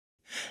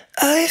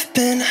I've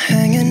been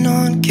hanging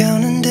on,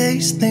 counting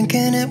days,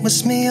 thinking it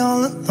was me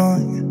all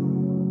along.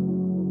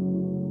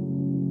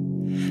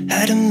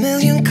 Had a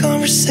million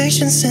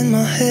conversations in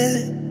my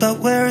head about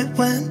where it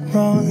went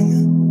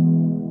wrong.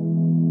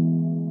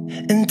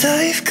 And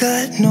I've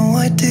got no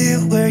idea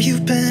where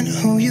you've been,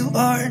 who you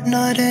are,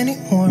 not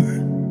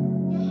anymore.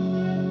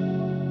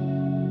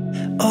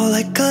 All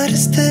I got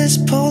is this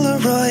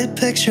Polaroid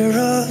picture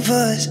of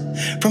us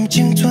from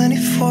June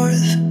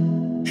 24th.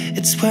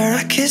 It's where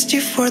I kissed you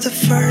for the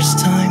first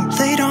time,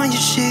 laid on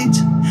your sheets.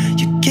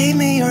 You gave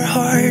me your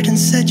heart and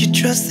said you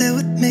trusted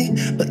with me,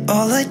 but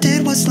all I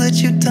did was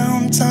let you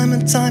down time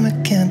and time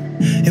again.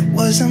 It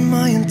wasn't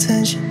my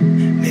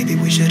intention, maybe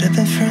we should have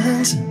been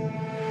friends.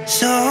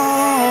 So,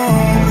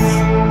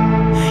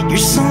 you're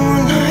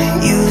someone I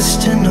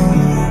used to know,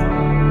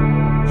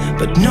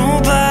 but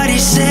nobody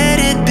said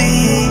it'd be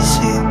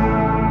easy.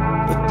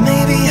 But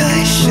maybe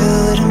I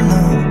should have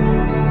known.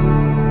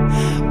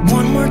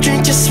 One more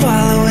drink, just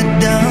swallow it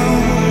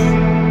down.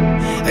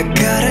 I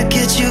gotta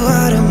get you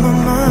out of my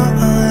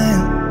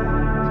mind.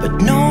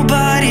 But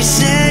nobody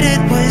said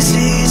it was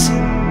easy.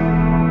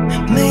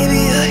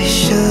 Maybe I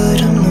should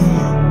have known.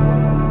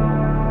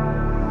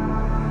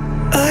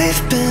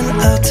 I've been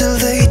out till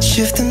late,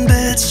 shifting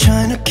beds,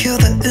 trying to kill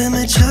the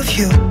image of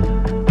you.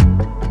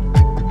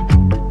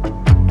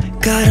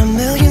 Got a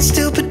million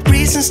stupid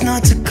reasons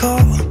not to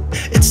call,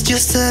 it's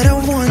just that I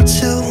want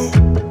to.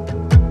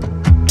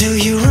 Do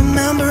you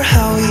remember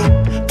how we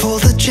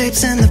pulled the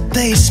drapes in the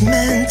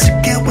basement to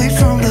get away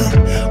from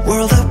the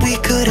world that we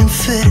couldn't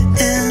fit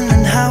in?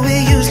 And how we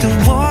used to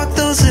walk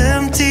those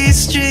empty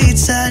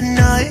streets at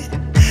night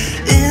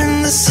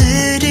in the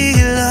city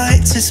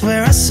lights is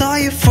where I saw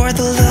you for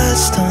the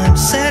last time.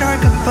 Said our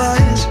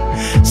goodbyes,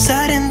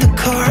 sat in the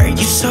car, you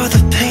saw the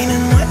pain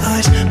in my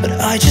eyes, but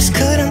I just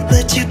couldn't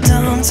let you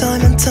down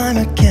time and time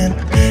again.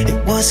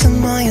 It wasn't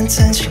my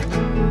intention,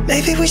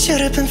 maybe we should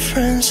have been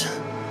friends.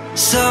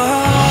 So,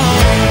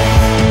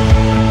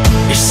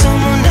 you're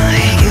someone I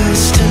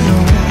used to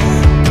know,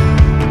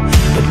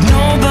 but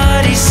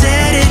nobody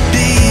said it'd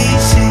be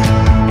easy.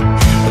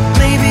 But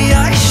maybe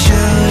I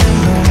should have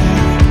known.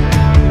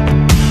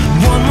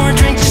 One more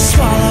drink, just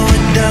swallow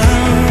it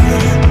down.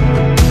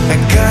 I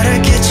gotta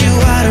get you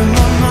out of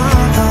my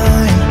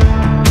mind.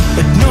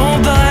 But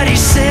nobody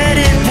said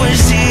it was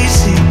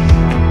easy.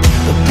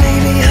 But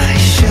maybe I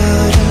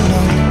should have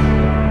known.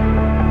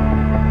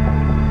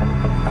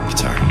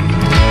 Guitar.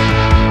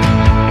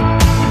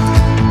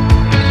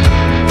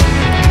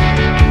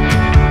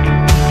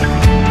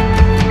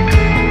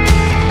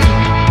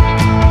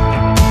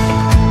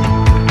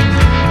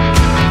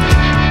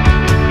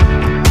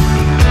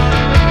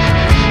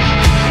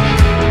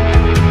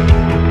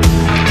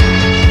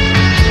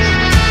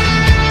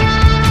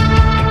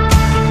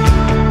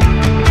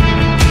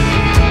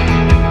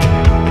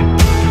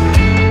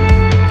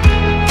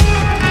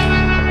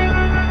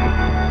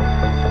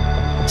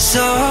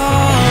 So,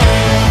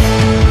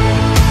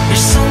 you're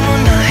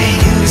someone I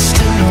used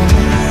to know,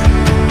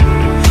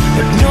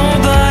 but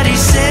nobody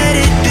said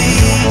it'd be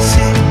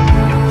easy.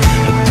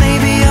 But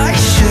maybe I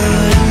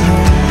should have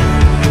known.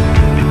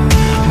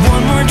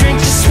 One more drink,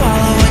 just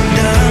swallow it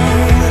down.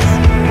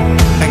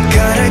 I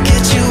gotta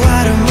get you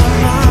out of my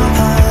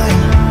mind.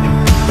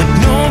 But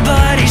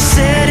nobody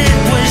said it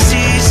was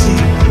easy.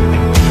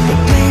 But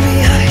maybe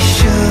I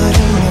should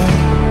have known.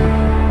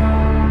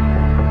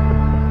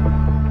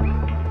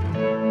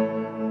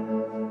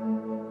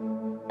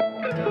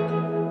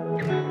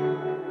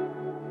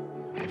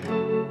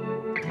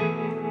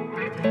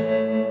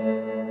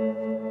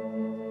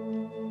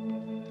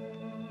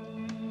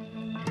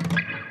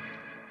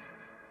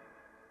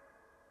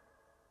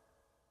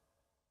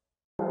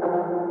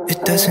 It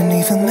doesn't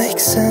even make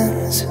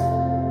sense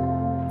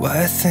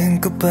why I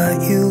think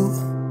about you.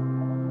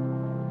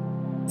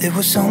 It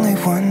was only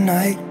one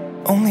night,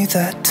 only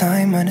that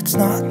time, and it's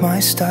not my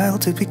style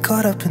to be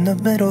caught up in the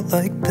middle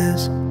like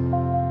this.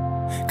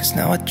 Cause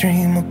now I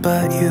dream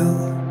about you.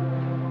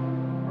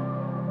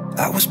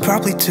 I was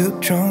probably too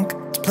drunk,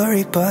 it's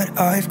blurry, but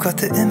I've got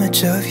the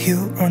image of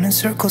you running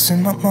circles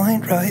in my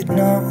mind right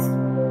now.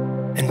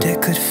 And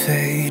it could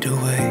fade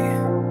away,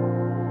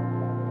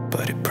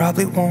 but it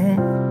probably won't,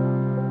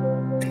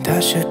 and I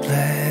should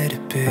let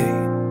it be.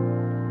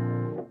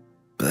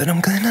 But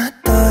I'm gonna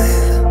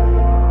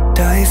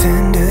dive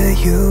into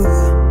you,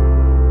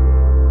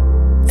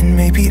 and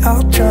maybe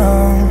I'll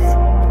drown,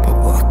 but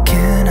what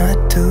can I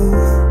do?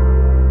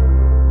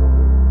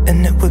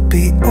 And it would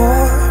be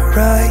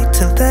alright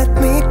to let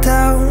me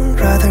down,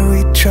 rather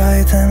we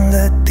try than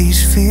let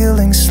these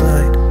feelings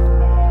slide.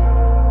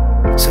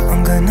 So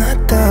I'm gonna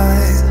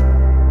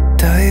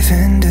dive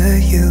into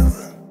you.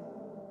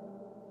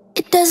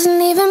 It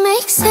doesn't even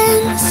make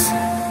sense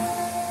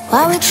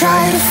why we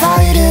try to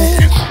fight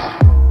it.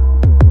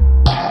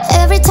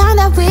 Every time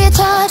that we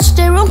touch,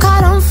 the room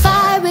caught on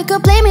fire. We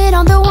could blame it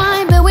on the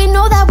wine, but we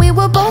know that we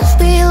will both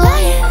be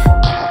lying.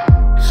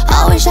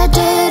 I wish I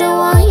didn't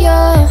want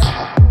you.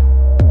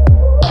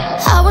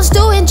 I was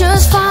doing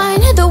just fine,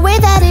 the way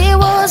that it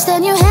was.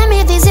 Then you hand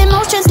me these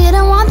emotions,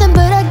 didn't want them,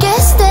 but I guess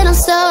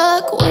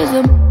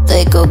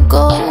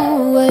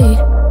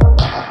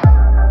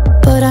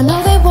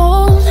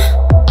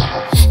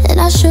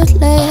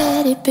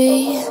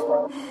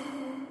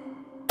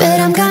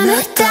I'm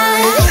gonna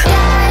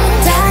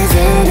dive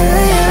into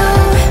you.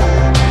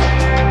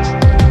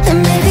 And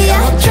maybe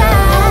I'll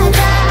try,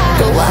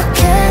 but what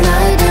can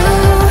I do?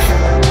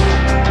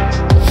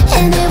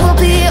 And it will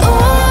be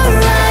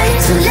alright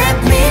to let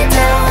me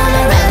down.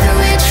 I'd rather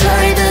we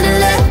try than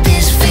let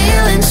these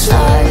feelings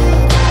slide.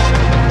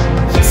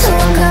 So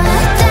I'm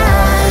gonna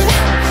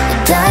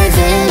dive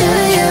into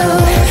you.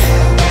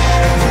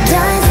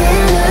 Dive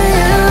into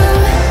you.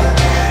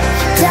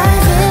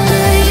 Dive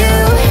into you.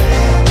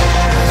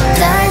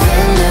 Dive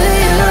into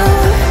you.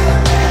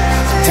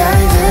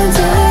 Dive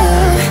into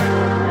you.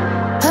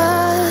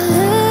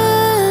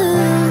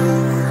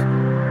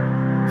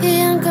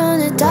 Yeah, I'm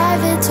gonna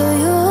dive into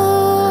you.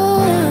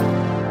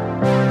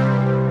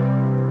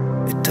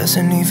 It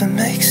doesn't even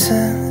make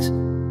sense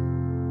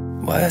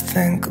why I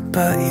think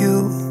about you.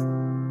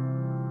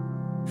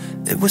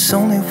 It was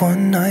only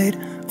one night,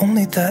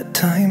 only that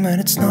time,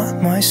 and it's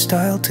not my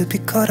style to be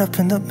caught up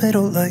in the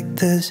middle like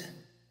this.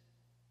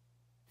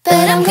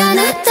 But I'm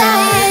gonna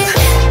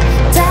dive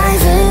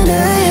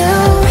into you.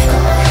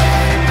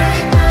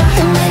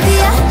 And maybe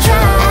I'll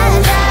try,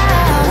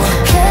 what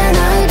can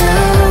I do?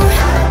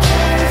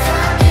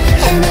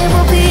 And it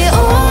will be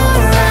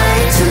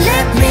alright to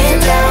let me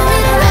down.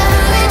 I'd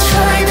rather we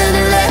try than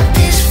let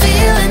these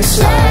feelings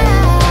slide.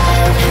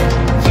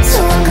 So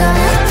I'm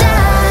gonna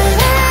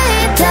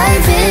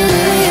dive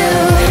into you.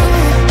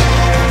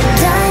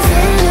 Dive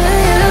into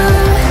you.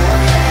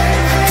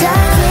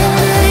 Dive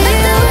into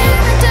you. Dive into you.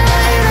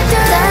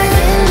 Dive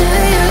into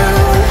you.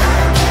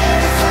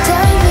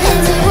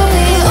 And it will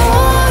be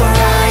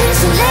alright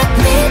to let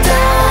me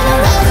down. I'd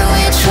rather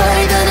we try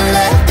than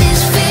let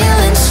these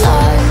feelings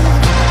slide.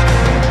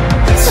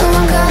 So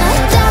I'm gonna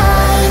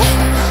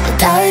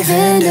dive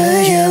into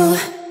you.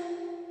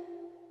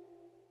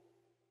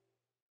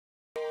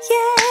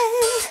 Yeah.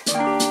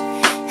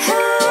 I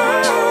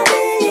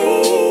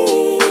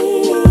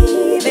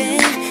believe in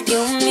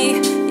you, me,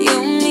 you,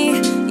 me,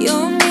 you,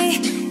 me,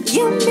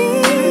 you, me.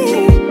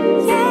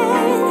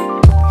 Yeah.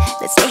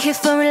 Let's stay here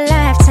for a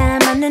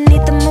lifetime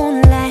underneath the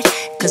moonlight.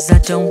 'Cause I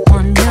don't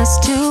want us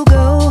to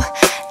go.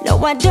 No,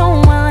 I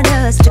don't want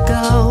us to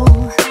go.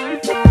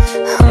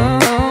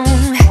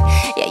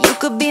 Yeah, you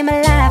could be my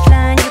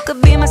lifeline, you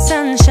could be my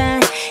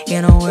sunshine.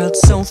 In a world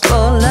so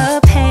full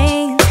of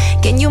pain,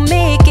 can you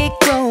make it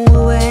go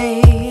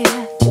away?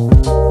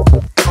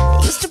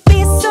 Used to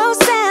be so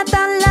sad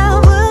that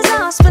love was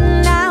lost, but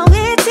now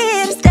it's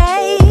here to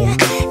stay.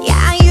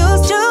 Yeah, I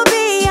used to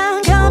be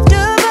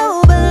uncomfortable,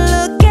 but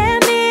look at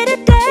me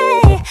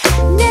today.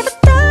 Never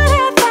thought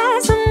I'd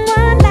find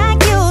someone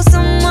like you,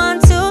 someone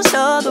to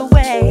show the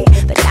way.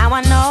 But now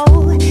I know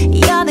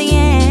you're the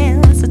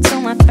answer to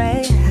my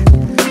prayer.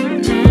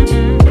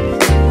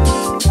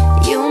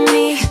 You and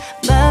me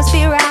must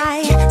be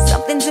right.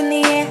 Something's in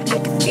the air, I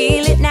can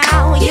feel it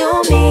now. You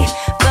and me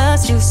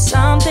must do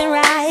something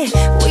right.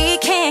 We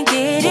can't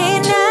get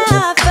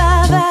enough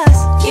of us.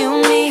 You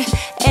and me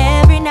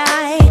every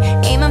night,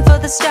 aiming for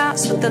the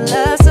stars with the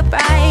love so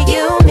bright.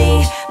 You and me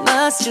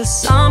must do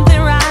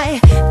something right.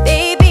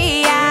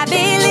 Baby, I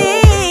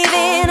believe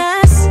in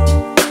us.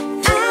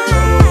 I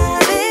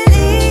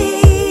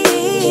believe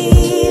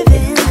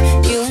in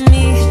you and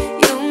me,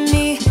 you and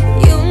me,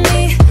 you and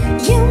me,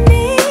 you and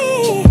me.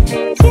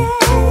 Yeah.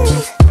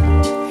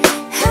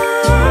 I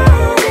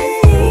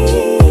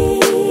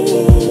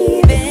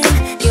believe in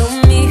you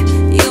and me,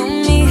 you and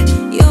me,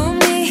 you and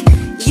me,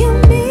 you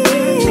and me.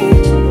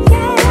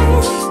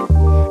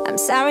 Yeah. I'm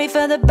sorry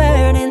for the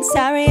burden,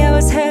 sorry I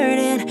was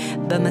hurting,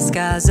 but my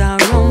scars are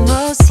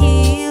almost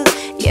healed.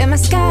 Yeah, my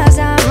scars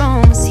are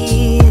almost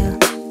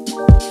healed.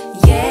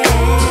 Yeah,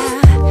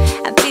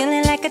 I'm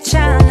feeling like a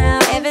child now,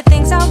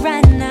 everything's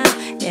alright now,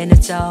 and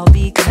it's all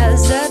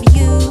because of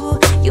you.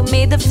 You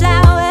made the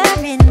flower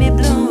in me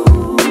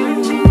bloom.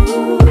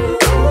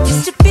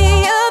 Used to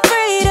be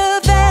afraid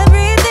of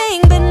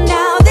everything, but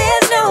now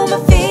there's no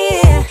more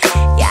fear.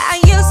 Yeah, I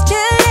used to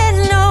let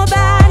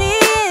nobody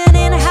in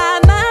and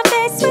hide my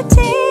face with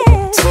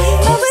tears.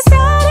 But we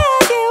thought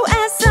of you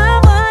as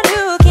someone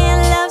who can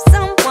love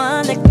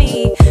someone like me.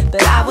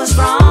 But I was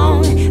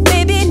wrong,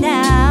 baby,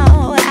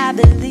 now I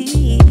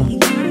believe.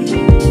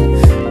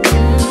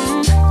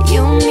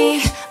 You and me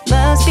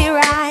must be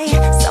right.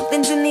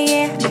 Something's in the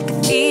air, I can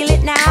feel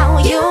it now.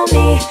 You and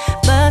me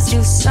must do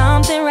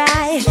something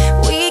right.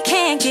 We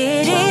can't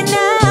get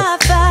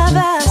enough of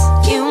us.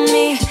 You and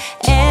me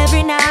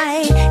every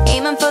night,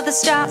 aiming for the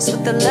stars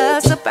with the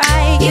love so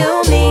bright. You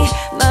and me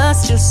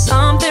must do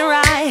something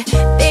right.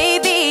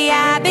 Baby,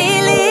 I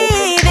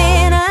believe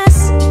in us.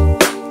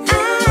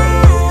 I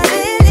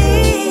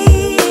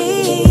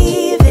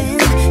believe in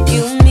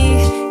you and me,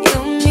 you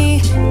and me,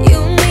 you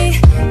and me,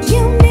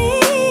 you and me.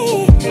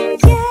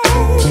 Yeah.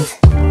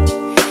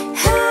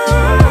 I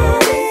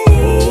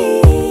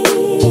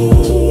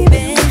believe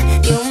in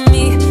you and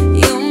me,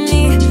 you and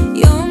me,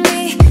 you and me,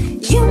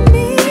 you and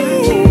me.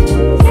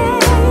 Yeah.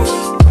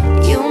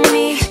 You and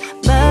me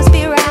must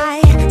be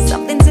right.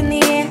 Something's in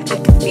the air, I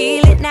can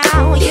feel it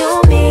now.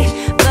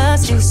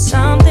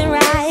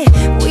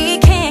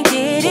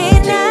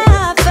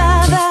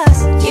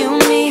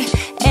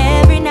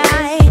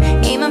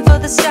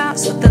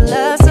 stops with the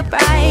love so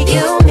bright.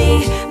 You and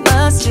me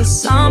must do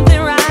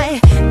something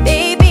right.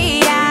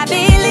 Baby, I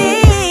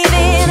believe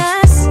in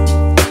us.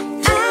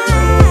 I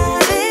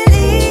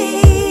believe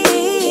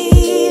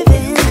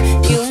in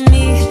you and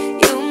me,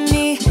 you and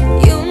me,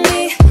 you and me,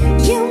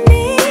 you and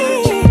me,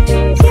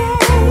 yeah.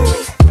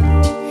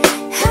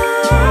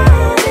 I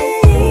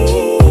believe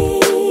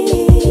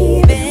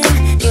in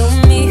you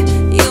and me,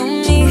 you and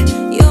me,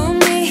 you and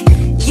me,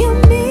 you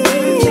and me,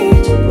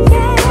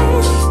 yeah.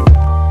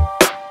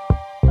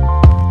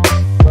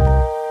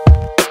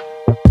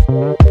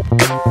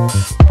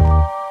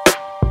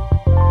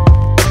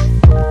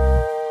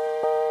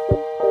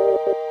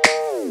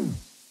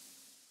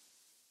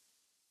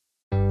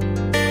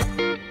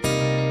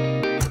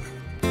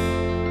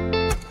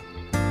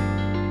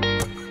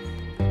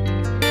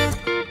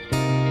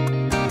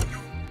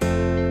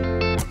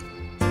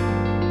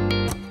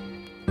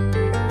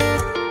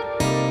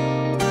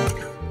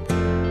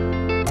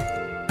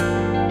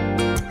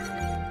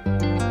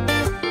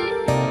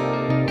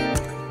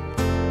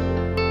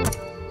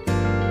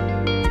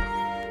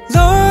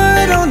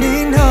 Lord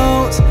only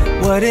knows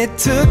what it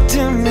took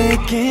to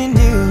making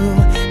you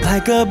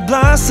like a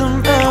blossom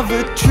of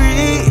a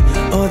tree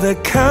or the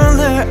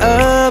color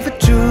of a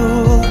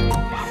jewel.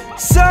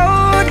 So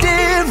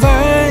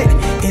divine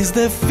is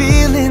the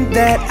feeling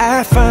that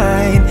I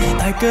find,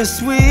 like a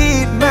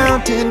sweet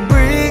mountain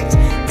breeze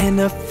and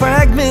a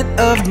fragment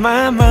of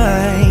my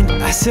mind.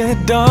 I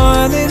said,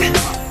 darling,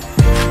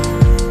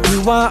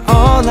 you are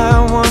all I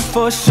want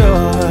for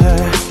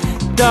sure.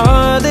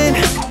 Darling,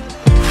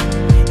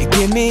 you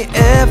give me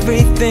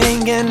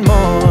everything and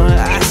more.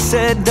 I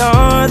said,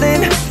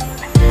 darling,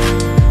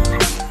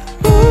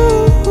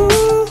 ooh,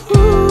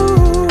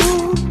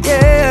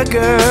 yeah,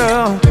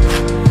 girl,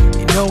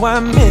 you know I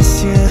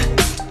miss you.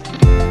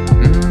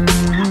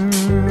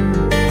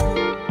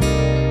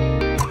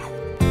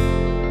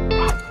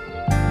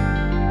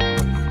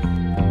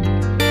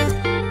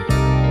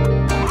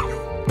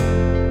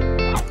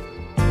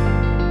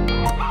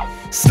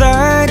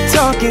 Slide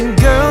talking,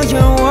 girl,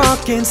 you're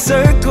walking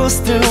circles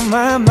through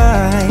my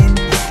mind.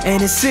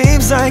 And it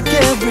seems like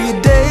every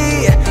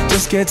day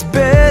just gets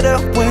better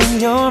when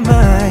you're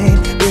mine.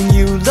 Bring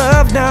you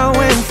love now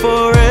and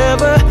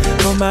forever.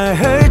 For my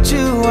hurt,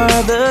 you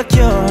are the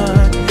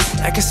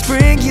cure. Like a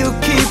spring, you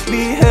keep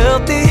me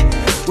healthy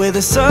with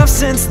a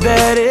substance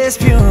that is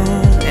pure.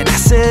 And I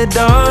said,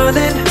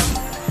 darling,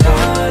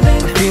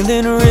 darling, I'm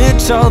feeling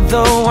rich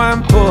although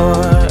I'm poor.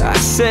 I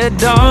said,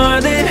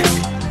 darling,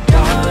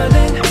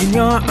 in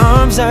your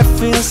arms I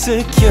feel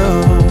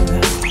secure.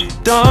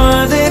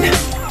 Darling,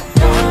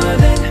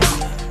 darling,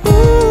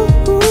 ooh,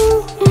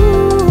 ooh,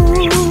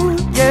 ooh,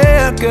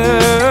 yeah,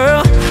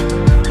 girl,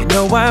 you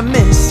know I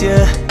miss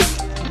you,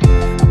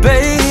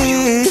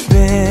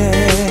 baby.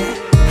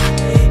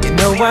 You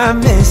know I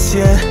miss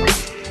you,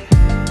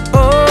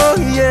 oh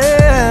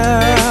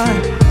yeah.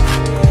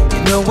 You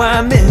know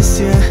I miss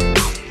you,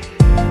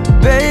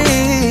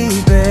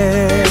 baby.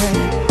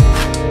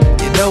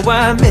 You know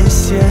I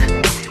miss you.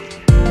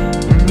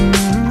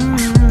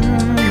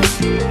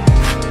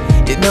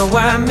 You know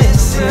I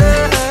miss you.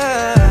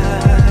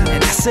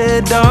 And I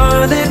said,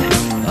 darling,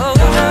 oh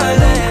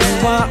darling,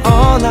 you are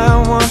all I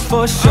want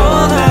for sure.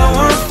 All I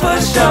want for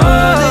sure.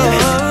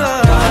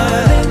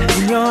 Darling,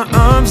 in your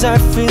arms I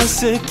feel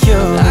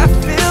secure. I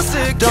feel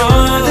secure.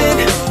 Darling,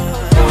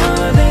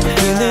 darling,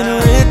 feeling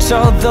rich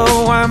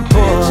although I'm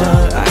poor.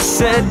 I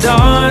said,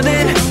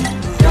 darling,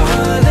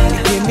 darling,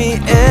 you give me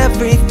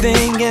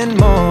everything and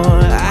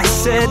more. I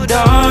said,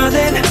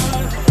 darling,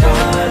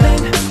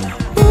 darling,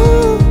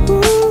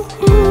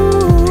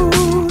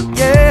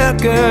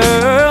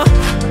 girl,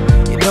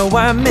 you know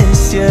I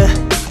miss you.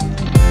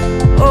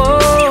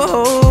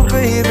 Oh,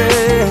 baby.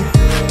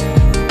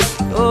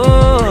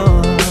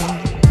 Oh,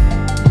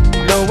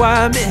 you know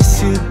I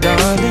miss you,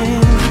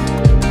 darling.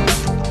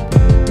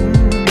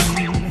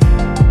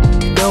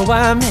 You know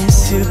I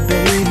miss you,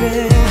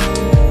 baby.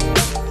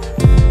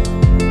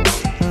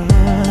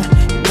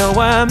 You know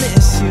I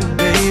miss you,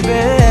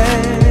 baby.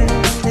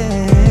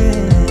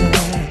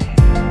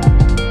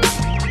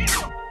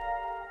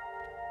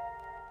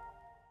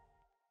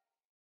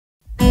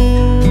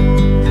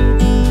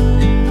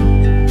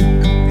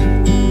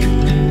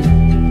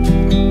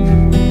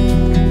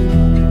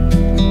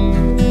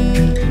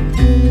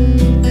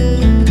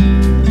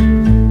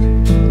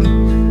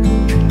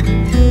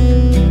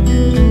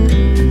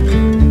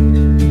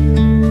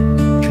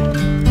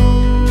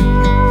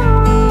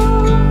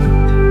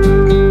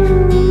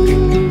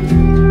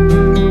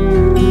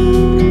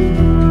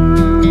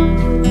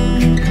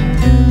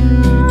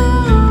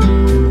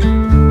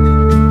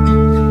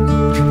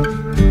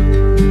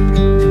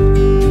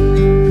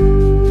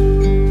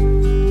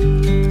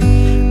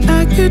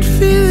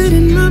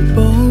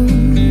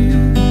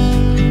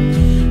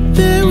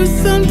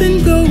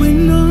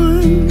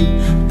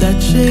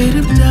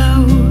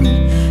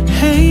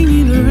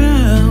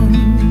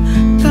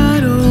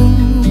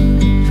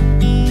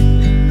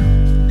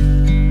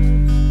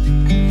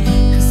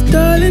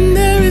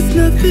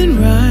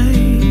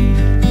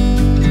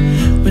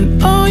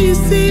 you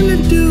seem to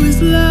do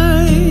is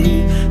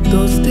lie.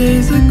 Those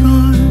days are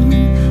gone.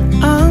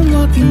 I'm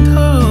walking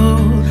tall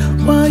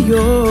while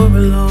you're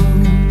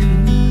alone.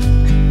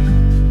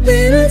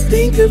 When I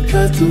think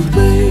about the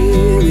way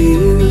we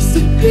used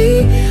to be,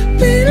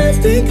 when I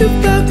think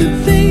about the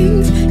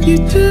things you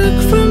took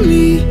from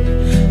me,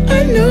 I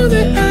know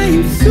that I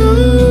am so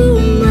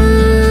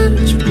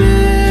much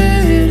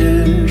better,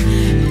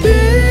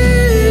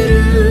 better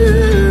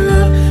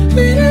off.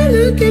 When I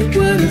look at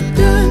what I've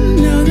done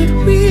now that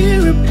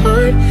we're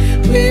apart,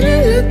 when I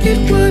look at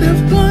what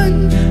I've won,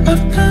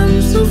 I've come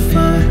so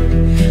far.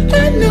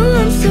 I know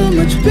I'm so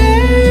much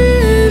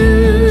better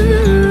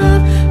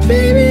off.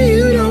 Baby,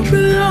 you don't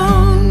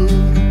belong.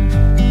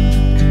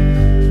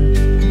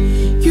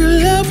 Your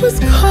love was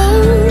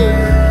cold,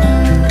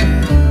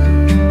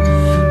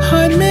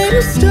 heart made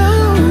of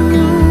stone.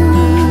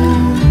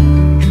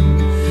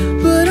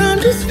 But I'm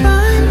just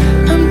fine,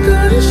 I'm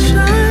gonna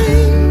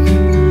shine.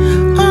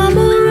 I'm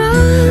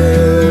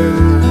alright,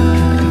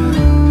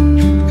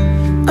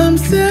 I'm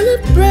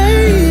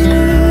celebrating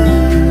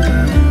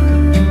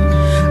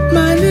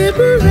my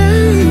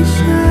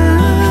liberation.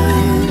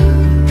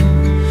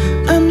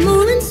 I'm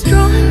moving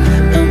strong,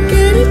 I'll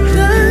get it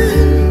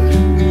done.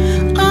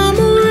 I'm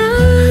alright.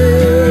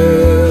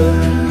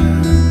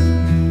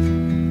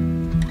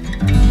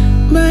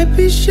 Might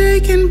be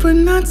shaken but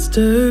not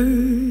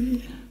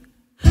stirred.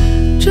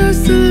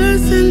 Just a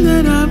lesson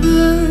that I've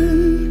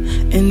learned.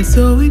 And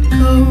so it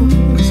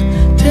goes,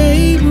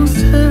 tables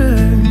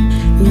turn,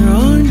 you're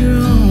on your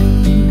own.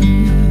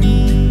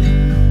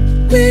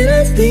 When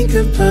I think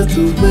about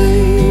the way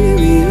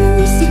we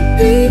used to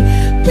be,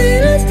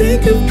 when I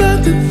think about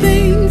the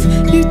things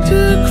you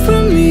took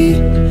from me,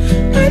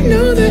 I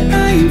know that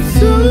I am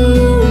so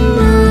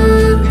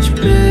much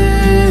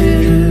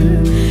better,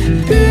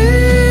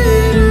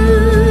 better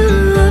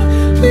off.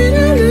 When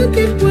I look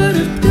at what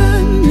I've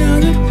done now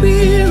that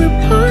we're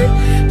apart,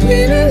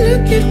 when I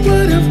look at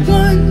what I've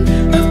won,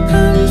 I've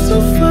come so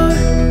far.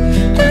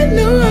 I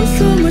know I'm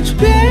so much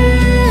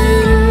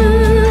better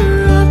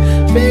off.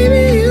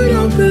 Baby, you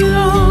don't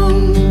belong.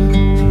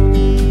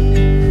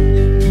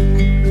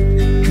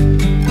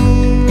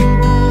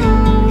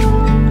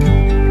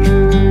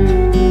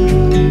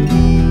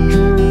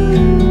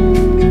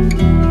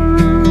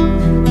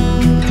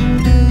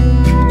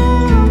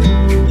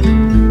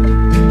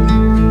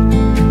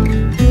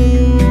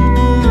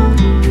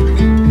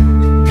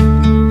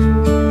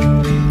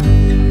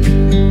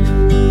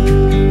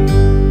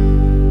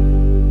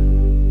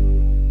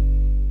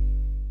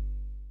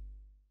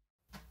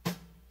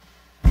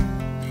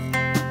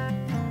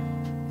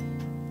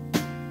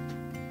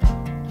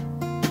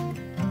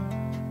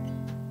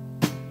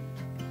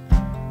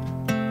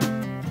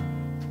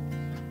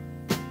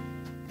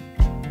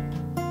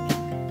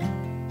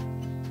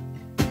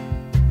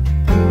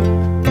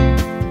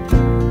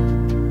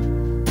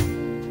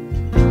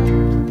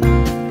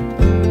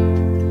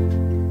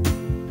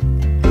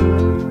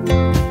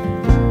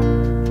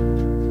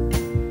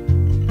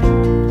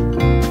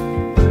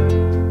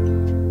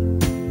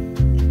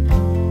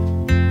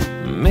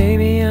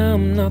 Maybe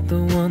I'm not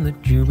the one that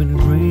you've been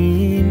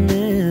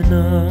dreaming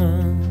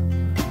of,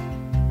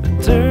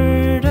 with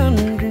dirt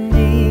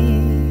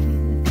underneath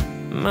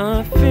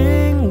my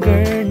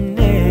fingernails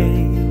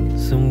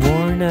and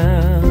worn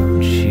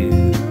out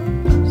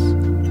shoes.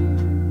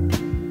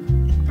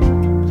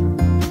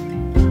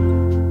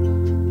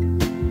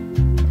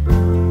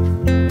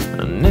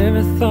 I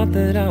never thought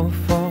that I would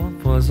fall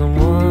for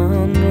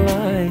someone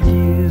like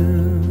you,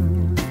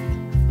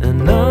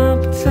 an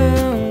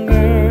uptown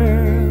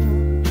girl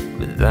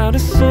without a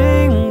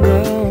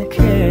single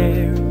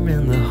care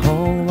in the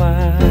whole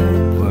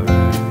wide world.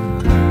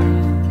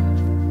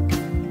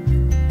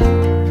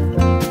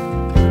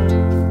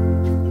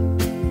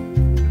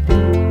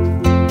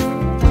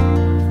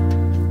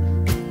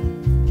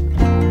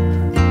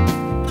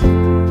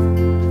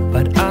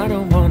 But I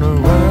don't wanna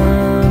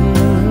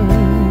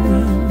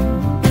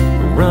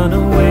run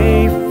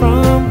away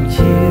from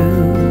you,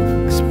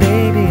 'cause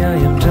baby I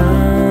am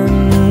done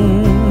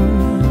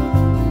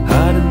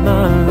hiding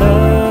my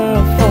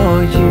love for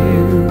you.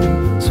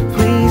 So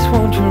please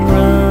won't you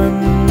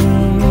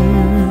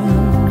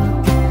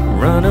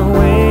run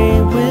away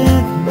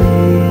with me,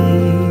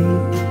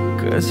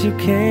 'cause you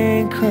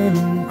can't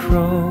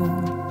control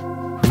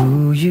who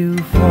you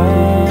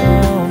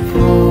fall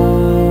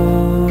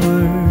for.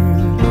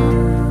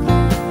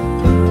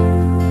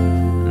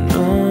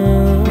 No.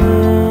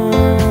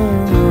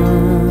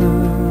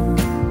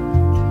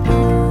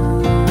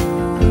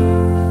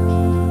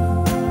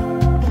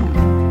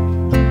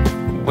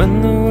 When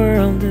the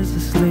world is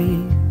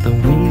asleep and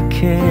we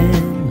can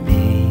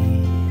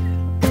meet,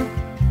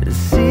 the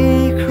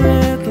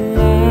secret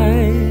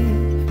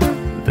life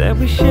that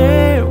we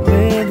share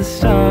with the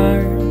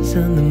stars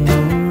and the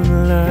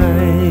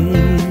moonlight.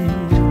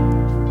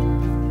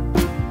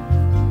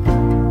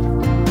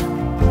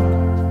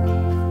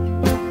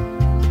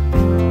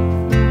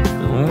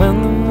 And when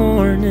the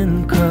morning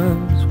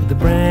comes with a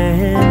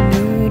brand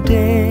new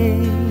day,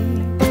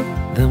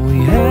 then we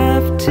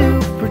have to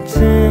pretend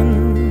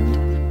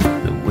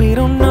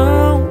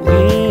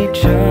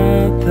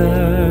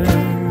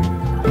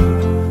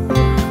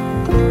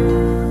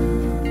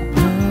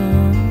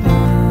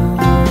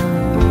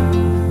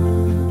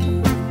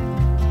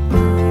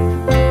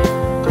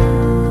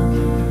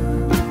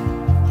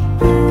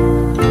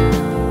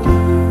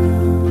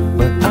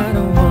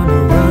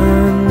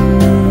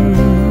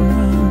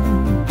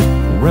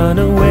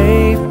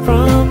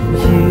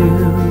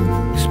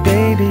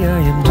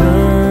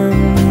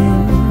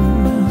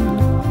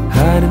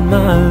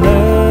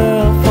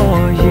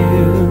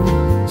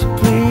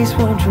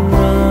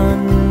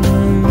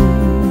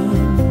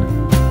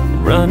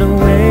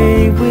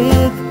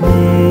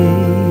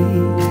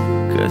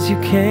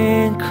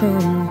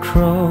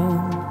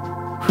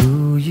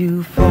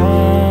you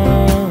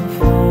fall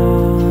for.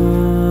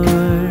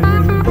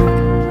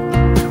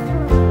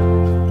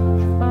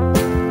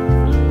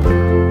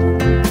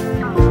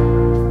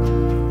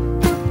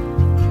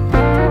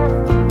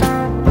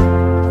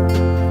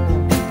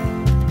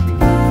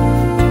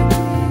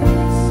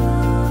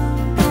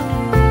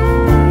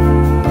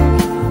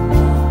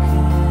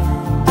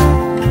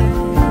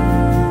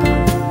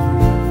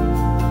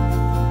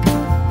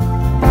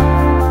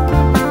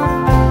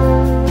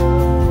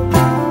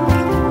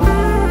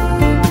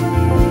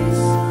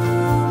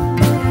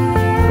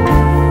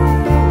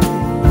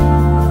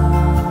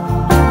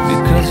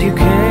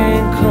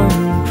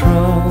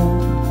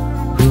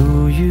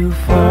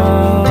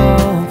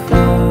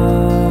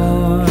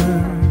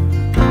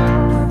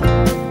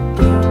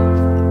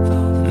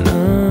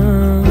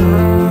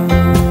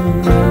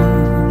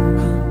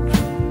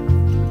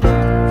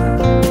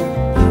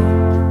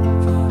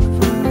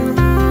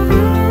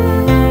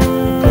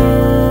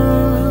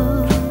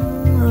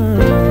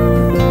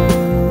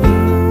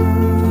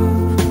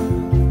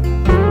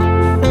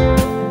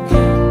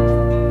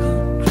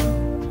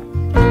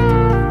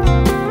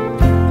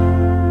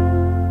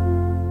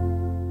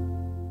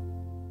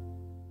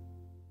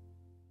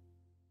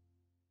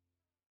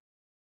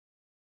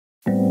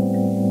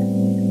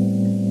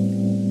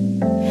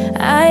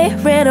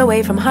 Ran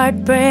away from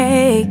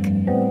heartbreak.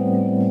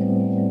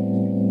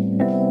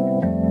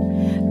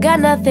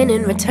 Got nothing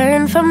in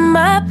return for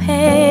my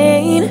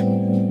pain.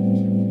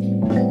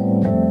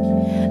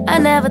 I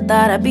never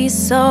thought I'd be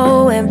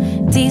so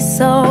empty,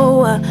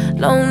 so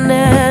alone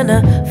and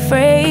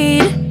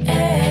afraid.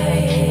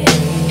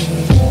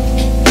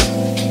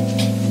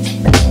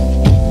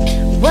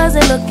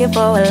 Wasn't looking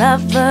for a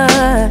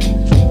lover.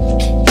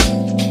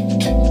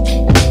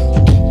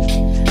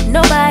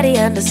 Nobody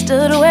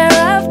understood where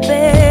I've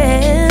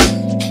been.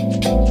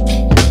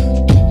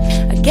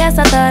 I guess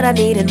I thought I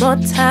needed more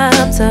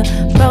time to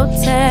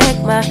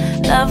protect my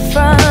love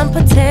from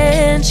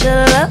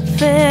potential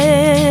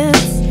offense.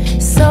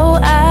 So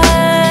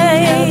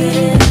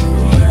I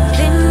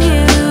then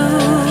you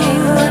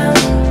came around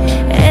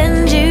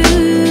and you,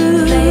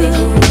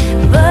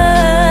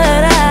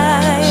 but I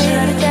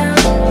shut it down.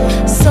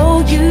 So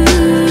you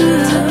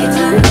took it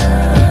down,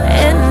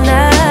 and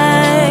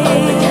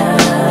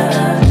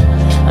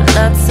I'm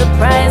not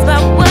surprised by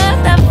what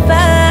I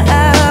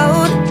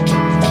found,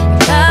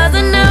 'cause I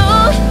know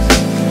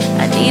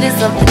I needed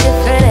something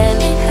different, and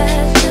it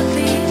had to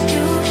be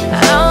you.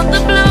 Out the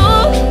blue,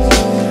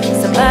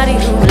 somebody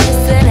who would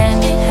listen, and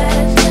it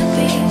had to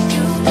be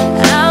you.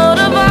 Out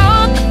of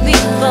all the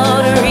people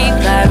to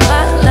reply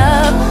my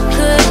love,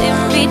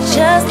 couldn't be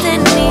just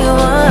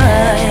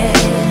anyone.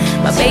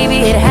 My baby,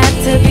 it had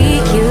to be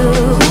you.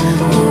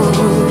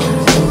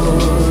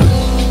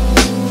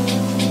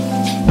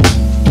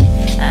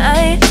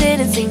 I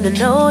didn't seem to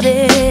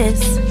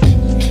notice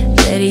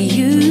that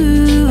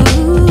you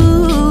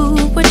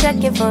were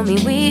checking for me.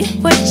 We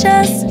were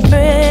just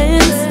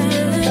friends,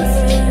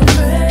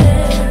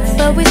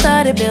 but we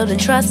started building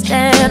trust,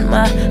 and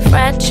my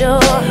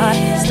fragile heart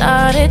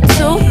started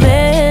to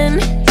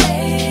mend.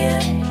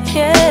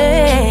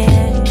 Yeah,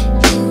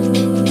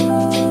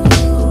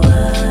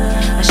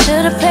 I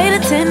should have paid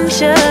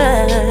attention.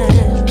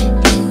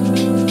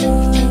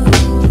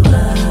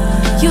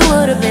 You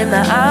would have been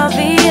the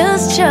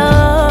obvious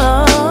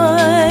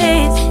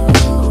choice,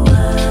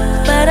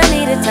 but I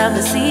needed time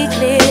to see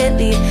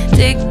clearly,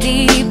 dig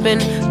deep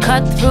and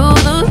cut through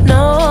the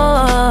noise.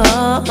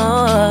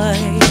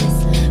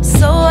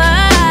 So I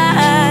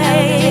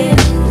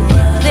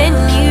then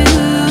you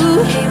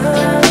came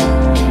around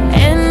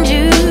and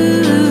you,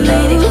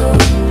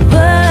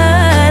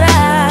 but I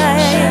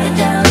shut it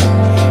down.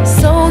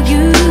 So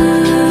you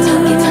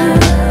took it down,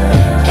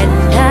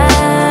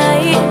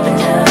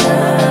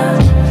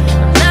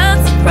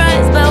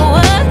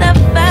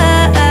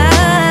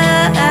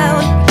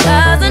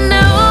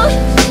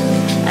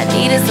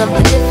 and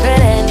something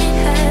different, and it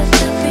had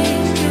to be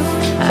you.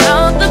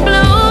 Out the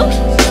blue,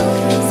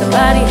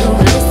 somebody who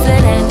would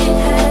listen, and it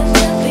had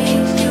to be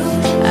you.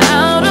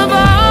 Out of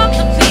all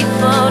the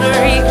people to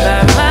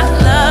revive my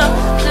love,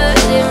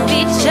 couldn't be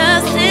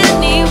just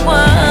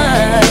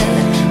anyone.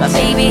 My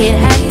baby, it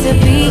had to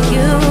be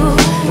you.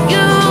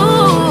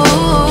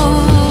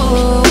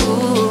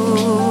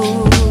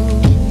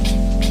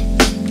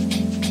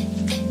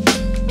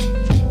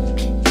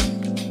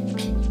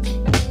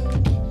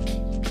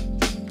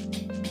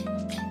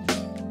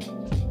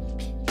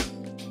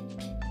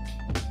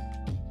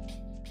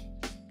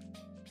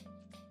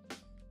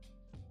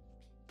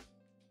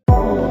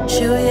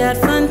 Sure we had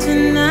fun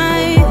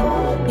tonight.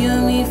 You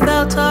and me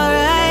felt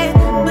alright.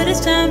 But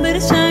it's time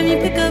you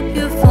pick up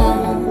your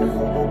phone.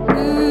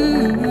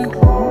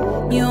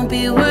 You won't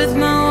be worth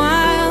my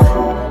while.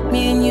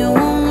 Me and you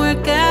won't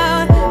work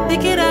out.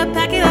 Pick it up,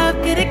 pack it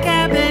up, get a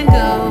cab and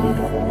go.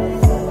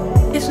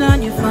 It's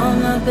not your fault,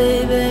 my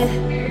baby.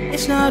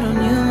 It's not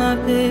on you, my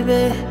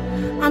baby.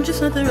 I'm just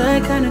not the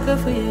right kind of girl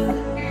for you.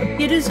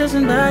 You deserve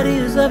somebody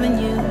who's loving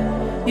you.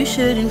 You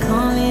shouldn't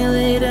call me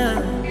later.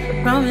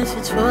 Promise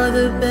it's for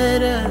the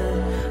better.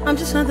 I'm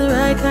just not the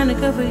right kind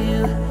of girl for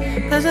you.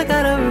 Cause I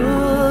got a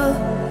rule.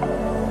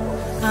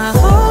 I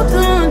hold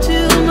on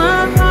to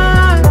my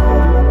heart,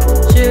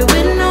 share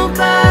with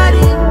nobody.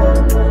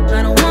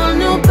 I don't want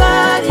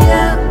nobody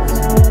else.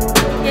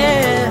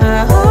 Yeah,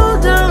 I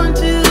hold on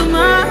to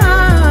my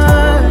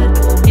heart,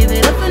 give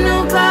it up for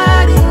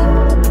nobody.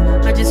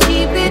 I just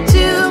keep it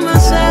to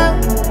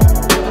myself.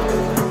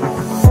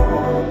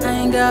 I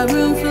ain't got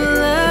room for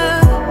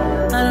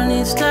love, I don't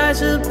need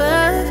stars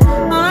above.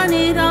 All I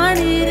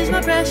need is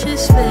my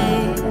precious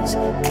space.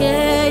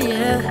 Yeah,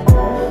 yeah.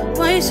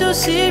 Why you so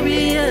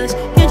serious?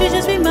 Can't you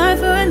just be mine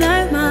for a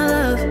night, my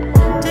love?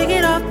 Take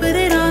it off, put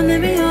it on,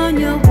 then be on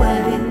your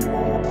way.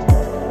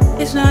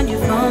 It's not your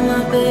fault,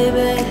 my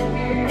baby.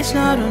 It's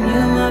not on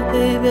you, my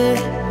baby.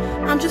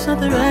 I'm just not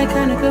the right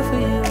kind of girl for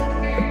you.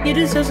 You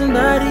deserve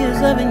somebody who's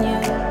loving you.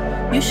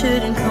 You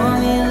shouldn't call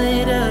me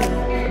later.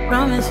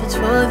 Promise it's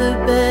for the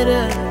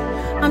better.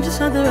 I'm just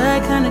not the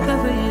right kind of girl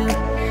for you.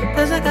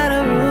 Cause I got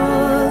a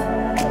rule.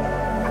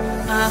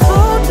 I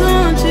hold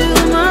on to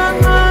my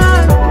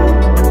heart,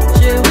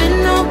 share with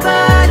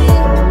nobody.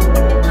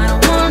 I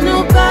don't want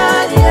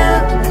nobody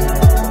else.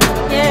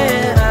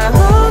 Yeah, I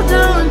hold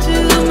on to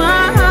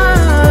my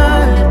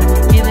heart,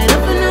 give it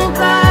up for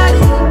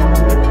nobody.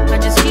 I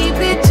just keep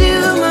it to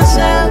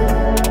myself.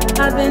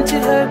 I've been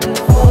too hurt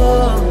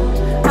before,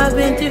 I've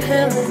been through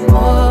hell and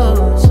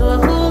more. So I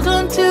hold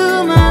on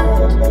to my,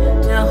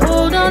 now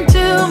hold on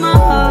to my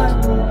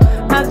heart.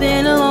 I've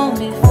been alone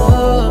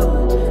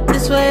before,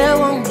 this way I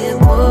won't get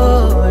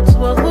bored.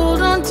 So I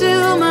hold on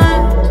to my,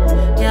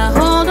 yeah,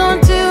 hold on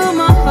to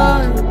my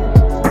heart.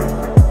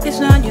 It's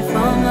not your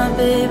fault, my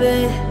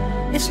baby.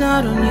 It's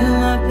not on you,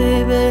 my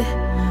baby.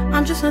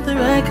 I'm just not the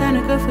right kind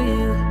of girl for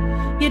you.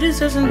 You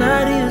deserve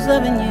somebody who's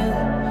loving you.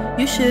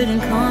 You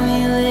shouldn't call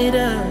me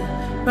later.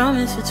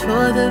 Promise it's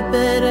for the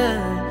better.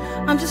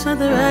 I'm just not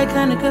the right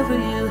kind of girl for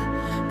you.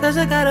 Cause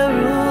I got a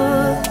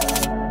rule.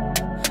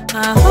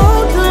 I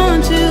hold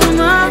on to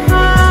my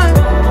heart,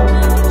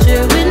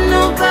 share with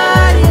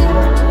nobody.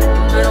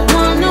 I don't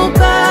want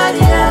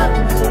nobody else.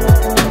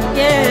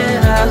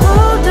 Yeah, I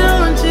hold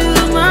on to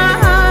my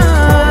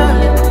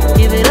heart,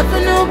 give it up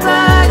for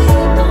nobody.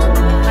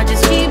 I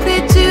just keep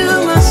it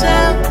to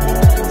myself.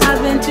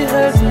 I've been too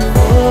hurt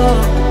before,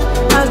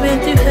 I've been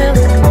through hell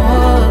and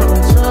more.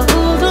 So I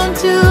hold on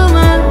to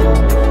my,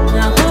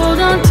 now hold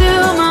on to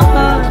my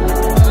heart.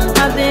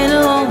 I've been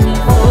alone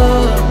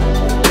before,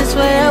 this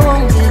way I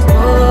won't get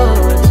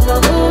bored. So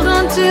hold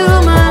on to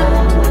my,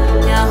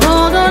 yeah,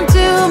 hold on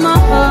to my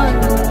heart.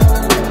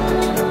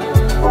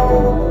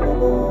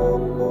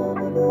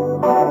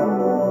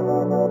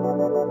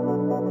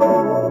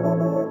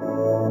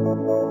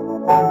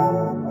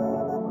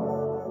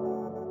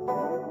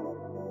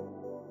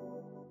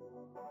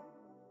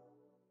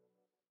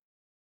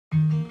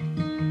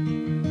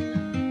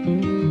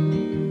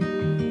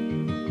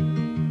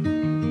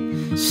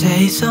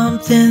 Say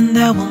something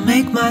that will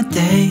make my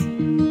day,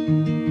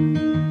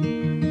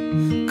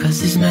 'cause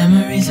these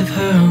memories of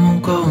her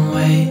won't go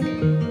away.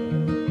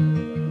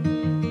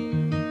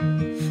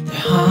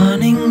 They're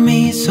haunting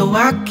me so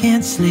I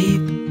can't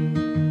sleep.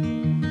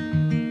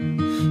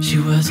 She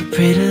was a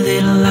pretty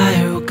little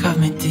liar who cut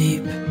me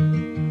deep,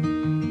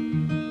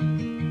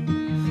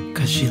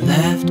 'cause she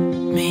left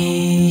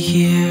me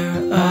here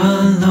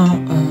alone.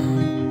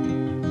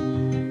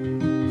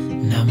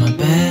 Now my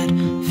bed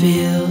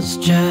feels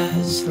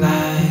just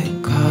like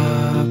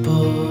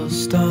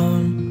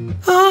cobblestone.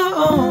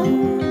 Oh,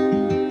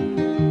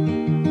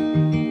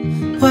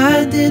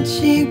 why did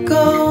she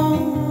go?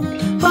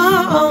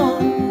 Oh,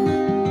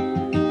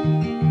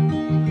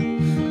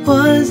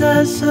 was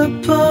I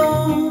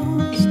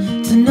supposed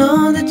to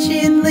know that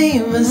she'd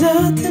leave? Was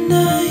I too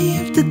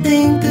naive to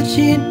think that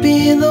she'd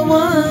be the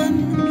one?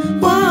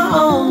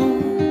 Whoa,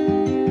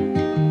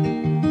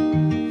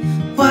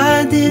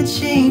 why did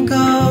she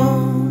go?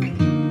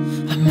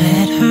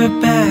 Met her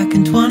back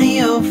in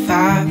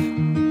 2005.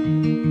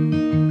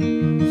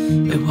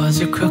 It was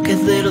her crooked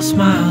little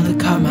smile that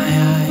caught my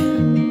eye.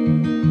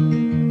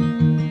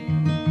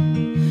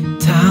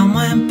 Time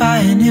went by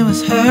and it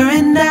was her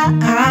and I.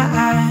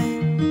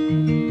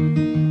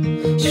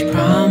 She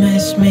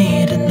promised me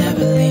to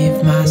never leave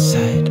my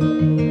side,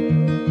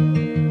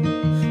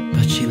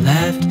 but she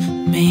left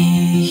me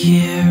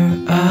here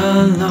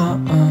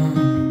alone.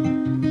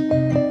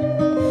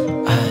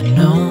 I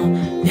know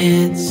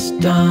it's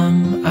dumb,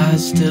 I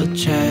still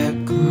check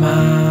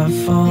my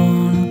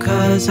phone,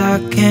 'cause I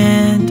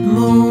can't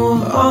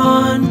move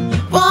on.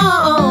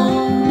 Whoa,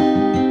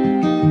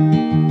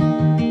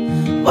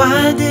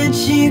 why did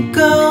she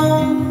go?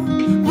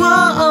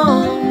 Whoa,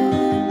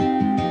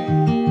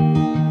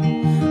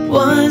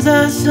 was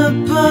I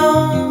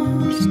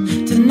supposed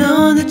to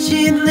know that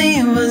she'd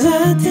leave? Was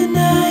I too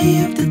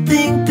naive to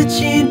think that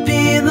she'd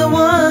be the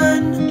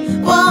one?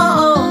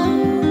 Whoa,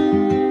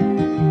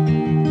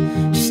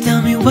 just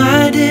tell me, why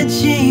did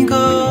she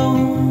go?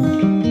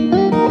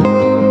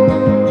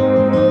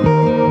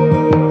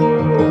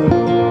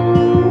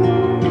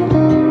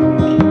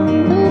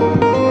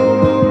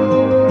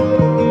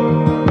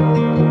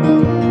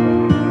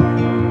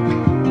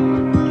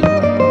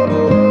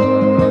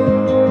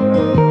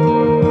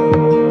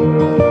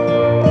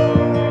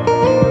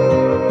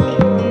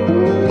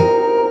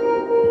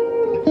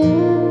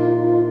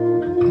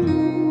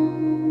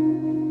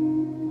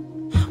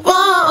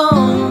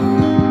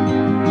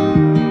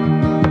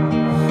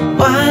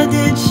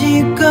 did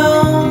she go?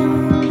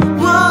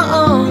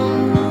 Whoa.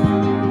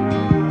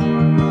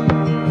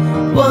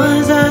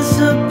 Was I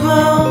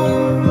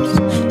supposed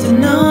to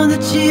know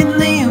that she'd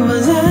leave?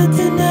 Was I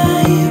too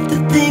naive to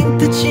think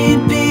that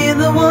she'd be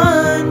the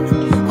one?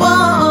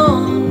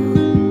 Whoa.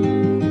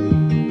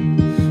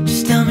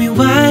 Just tell me,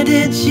 why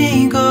did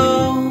she go?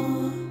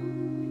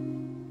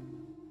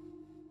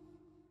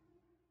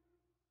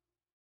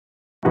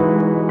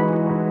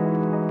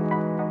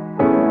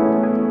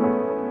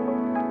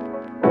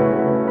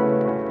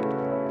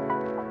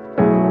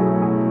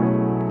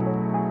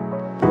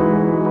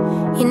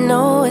 You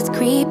know it's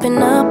creeping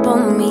up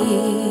on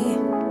me.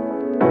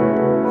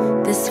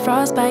 This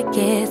frostbite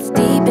gets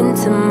deep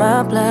into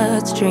my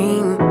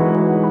bloodstream.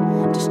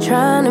 Just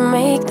trying to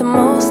make the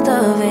most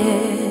of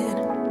it.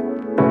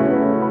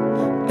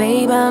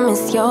 Babe, I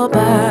miss your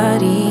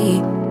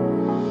body.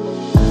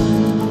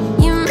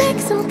 You make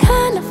some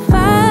kind of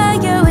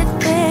fire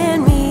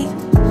within me.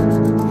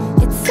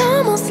 It's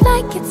almost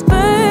like it's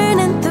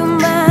burning through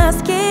my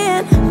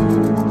skin.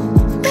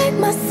 Make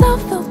myself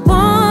feel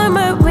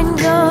warmer when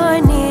you're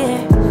near.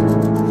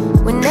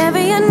 Whenever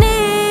you're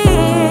near,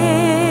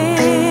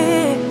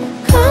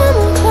 come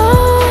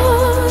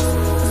close,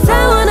 'cause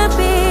I wanna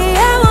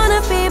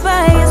be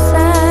by your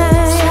side.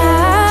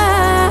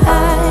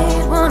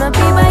 Wanna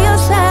be by your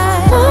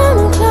side.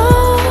 Come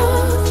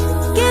close,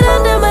 get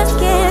under my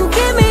skin,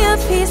 give me a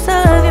piece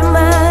of your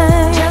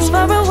mind. Just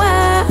for a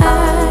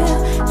while,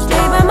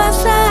 stay by my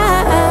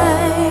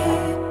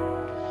side.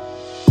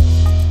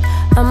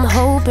 I'm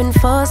hoping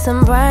for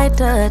some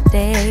brighter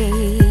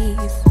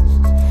days,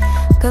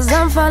 'cause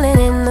I'm falling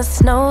in the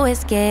snow,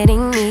 it's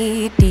getting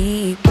knee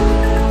deep.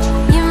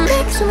 You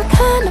make some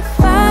kind of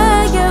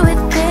fire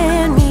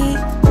within me.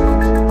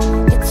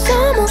 It's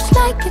almost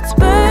like it's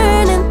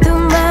burning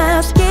through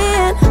my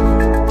skin.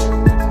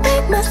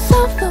 Make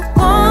myself feel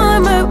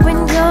warmer when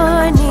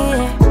you're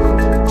near.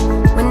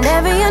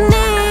 Whenever you're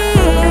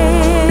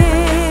near,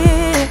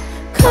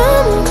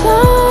 come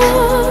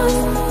close,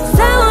 'cause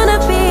I wanna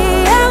be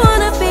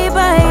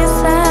by your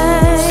side.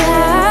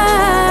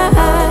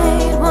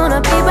 Wanna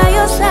be by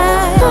your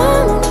side.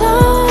 Come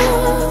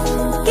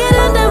close, get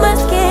under my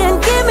skin,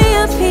 give me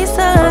a piece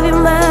of your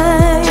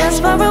mind. Just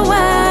for a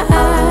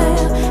while,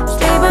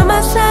 stay by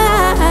my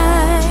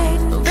side.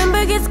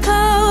 November gets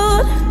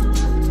cold,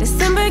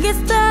 December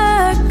gets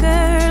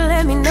darker.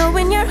 Let me know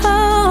when you're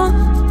home,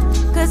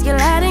 'cause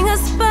you're lighting a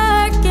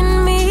spark in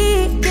me.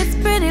 Gets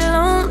pretty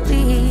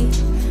lonely,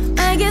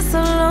 I get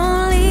so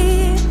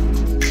lonely.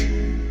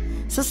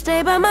 So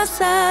stay by my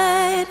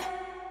side.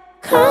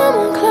 Come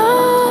on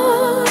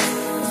close,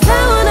 'cause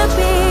I wanna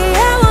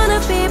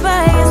be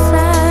by your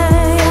side.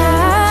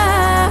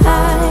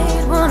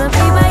 Wanna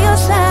be by your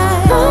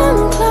side. Come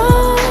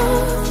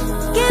close,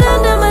 get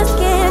under my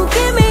skin,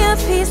 give me a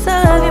piece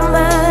of your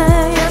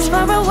mind. Just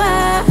for a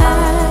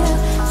while,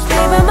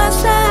 stay by my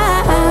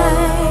side.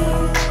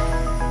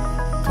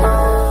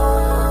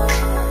 Close,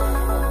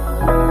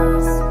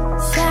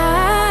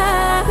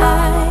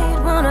 side,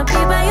 wanna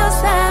be by your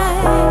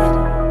side.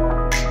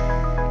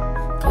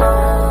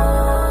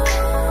 Close,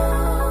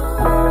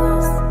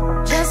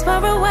 just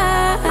for a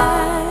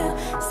while,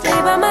 stay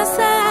by my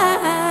side.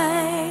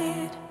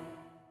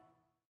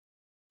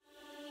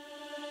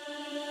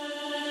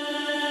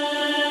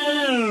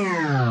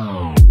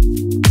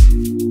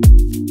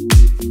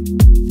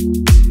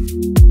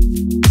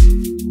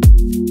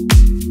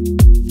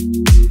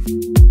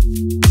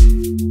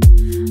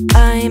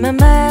 I'm a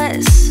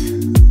mess.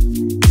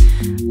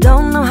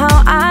 Don't know how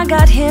I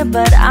got here,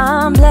 but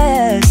I'm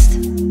blessed.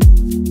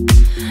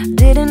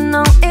 Didn't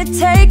know it'd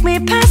take me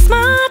past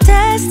my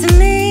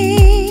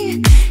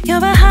destiny.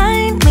 You're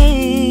behind me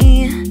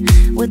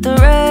with the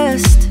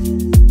rest,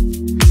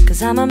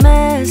 'cause I'm a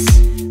mess.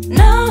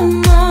 No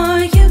more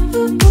you,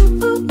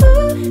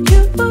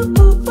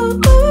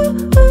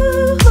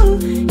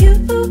 you,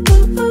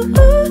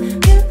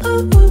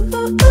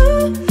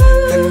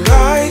 And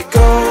I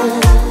go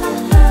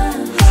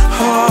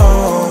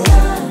home.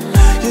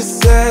 You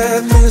said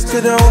things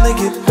could only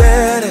get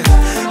better.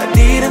 I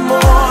needed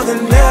more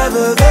than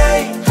ever. They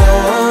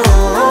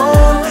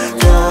don't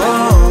go.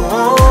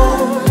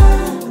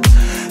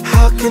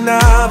 How can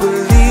I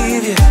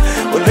believe you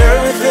when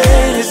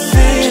everything is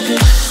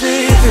see-through,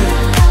 see-through?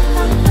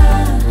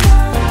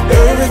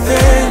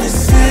 Everything is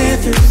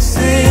see-through,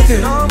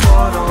 see-through.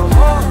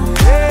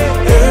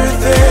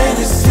 Everything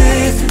is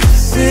see-through,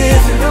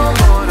 see-through.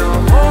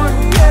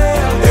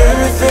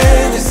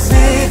 Everything is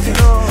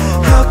see-through.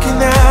 How can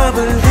I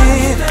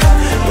believe it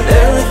when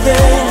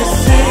everything is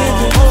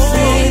see-through,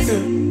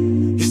 see-through?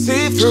 You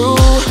see through.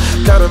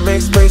 Gotta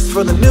make space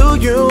for the new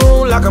you,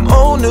 like I'm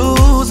old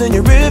news in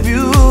your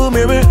rearview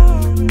mirror.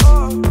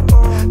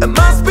 It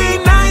must be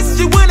nice,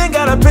 you went and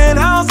got a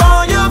penthouse,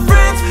 all your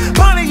friends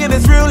partying,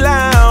 it's real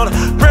loud.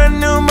 Brand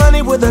new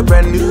money with a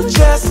brand new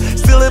chest,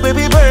 still a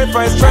baby bird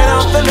price straight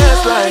off the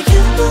nest. Like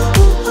you, no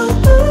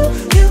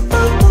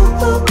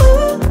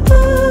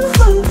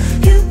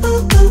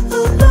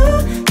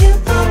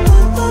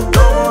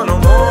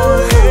more,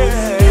 yeah.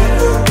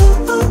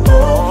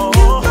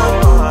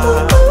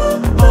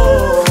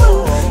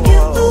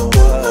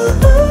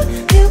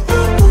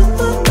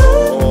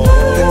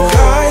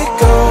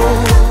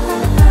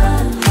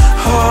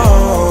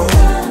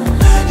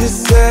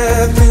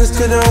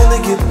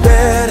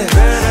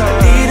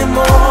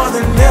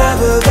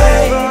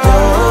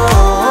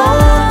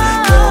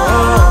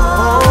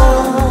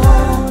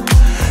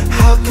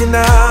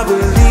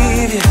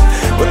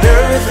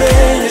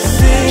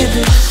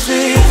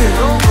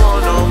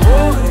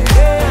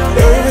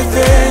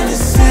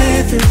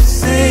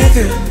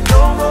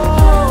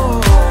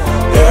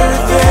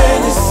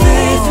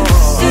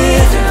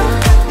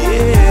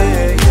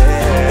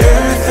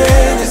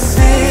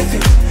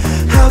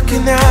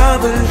 I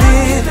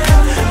believe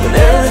when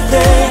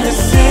everything is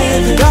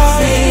seething?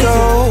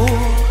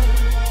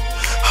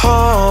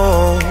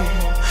 Oh,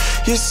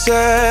 you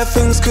said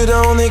things could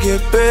only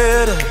get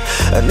better.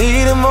 I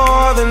need it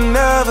more than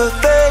ever.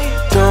 They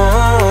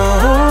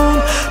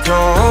don't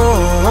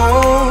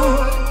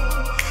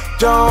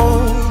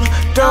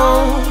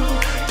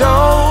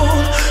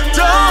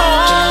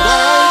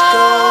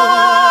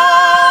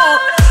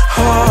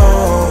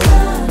Oh,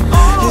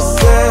 you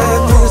said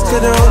things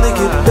could only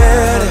get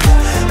better.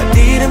 I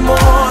need it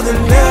more than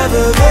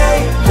ever. They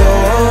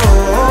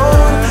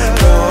don't.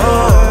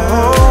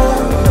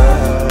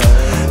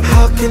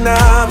 How can I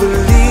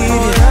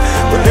believe it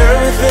when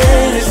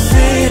everything is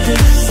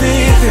seething?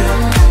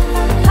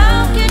 How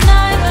can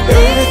I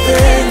believe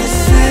Everything is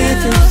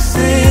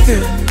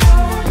seething.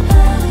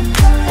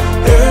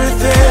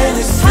 Everything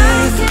is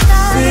seething.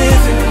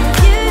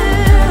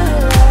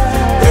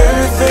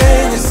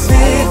 Everything is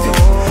seething.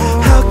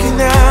 How can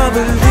I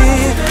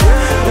believe it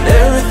when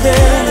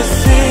everything is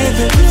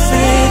seething?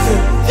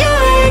 You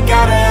ain't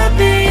gotta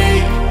be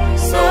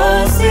so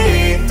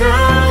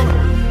see-through.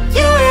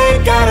 You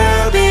ain't gotta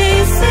be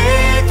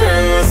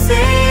see-through,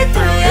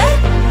 yeah.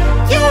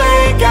 You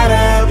ain't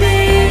gotta be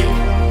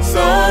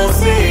so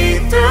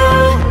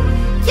see-through.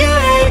 You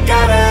ain't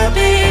gotta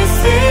be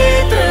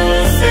see-through,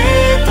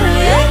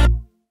 yeah.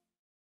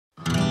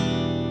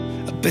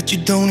 I bet you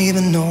don't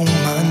even know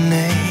my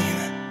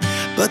name,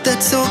 but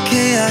that's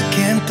okay, I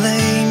can't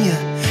blame you.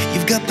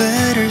 You've got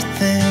better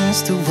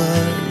things to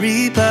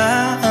worry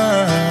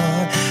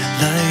about,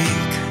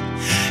 like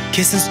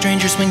kissing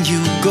strangers when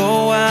you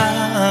go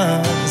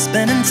out,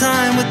 spending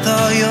time with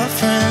all your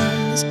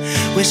friends.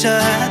 Wish I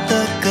had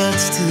the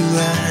guts to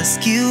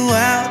ask you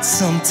out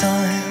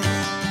sometime,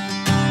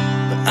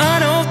 but I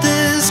know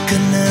this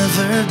could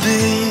never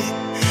be.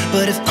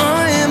 But if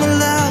I am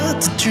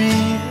allowed to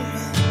dream,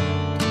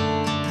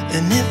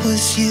 and it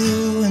was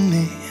you and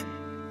me,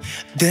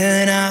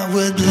 then I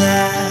would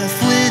laugh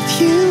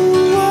with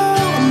you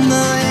all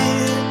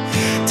night,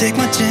 take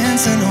my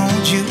chance and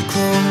hold you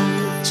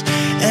close,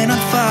 and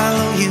I'd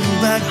follow you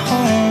back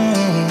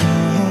home.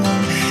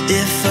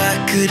 If I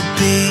could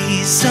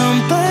be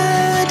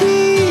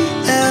somebody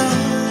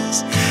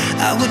else,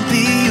 I would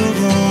be your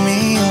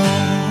Romeo,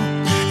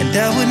 and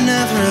I would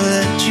never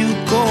let you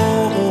go.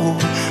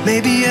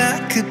 Maybe I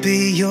could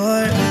be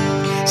your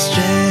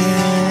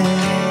stranger.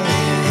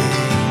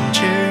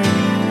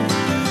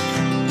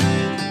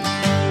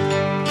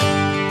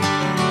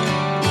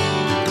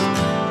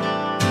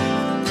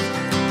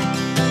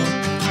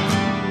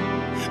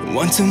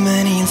 One too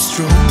many and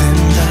strobing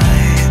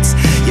lights,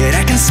 yet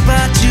I can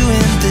spot you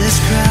in this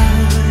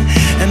crowd.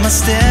 Am I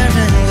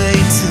staring way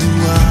too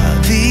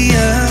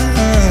obvious?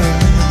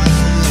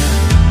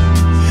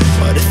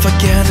 What if I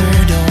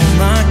gathered all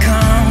my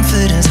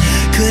confidence?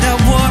 Could I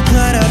walk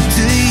right up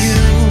to you,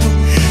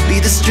 be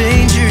the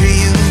stranger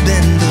you've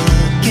been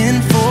looking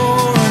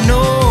for?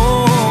 No,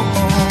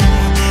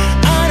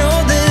 I know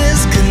this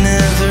could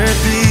never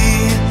be,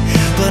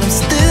 but I'm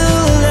still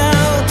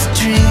allowed to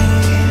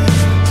dream.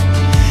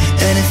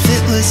 And if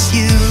it was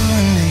you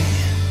and me,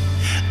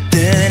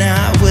 then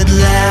I would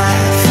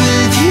laugh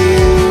with you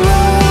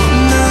all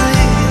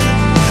night,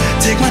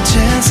 take my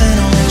chance and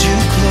hold you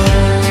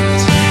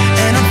close,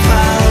 and I'd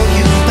follow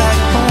you back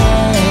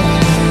home.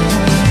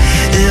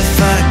 If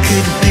I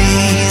could be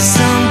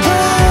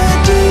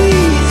somebody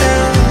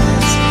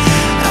else,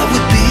 I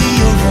would be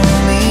your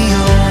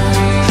Romeo,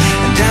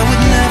 and I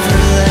would never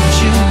let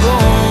you go.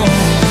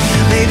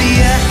 Maybe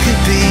I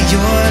could be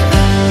your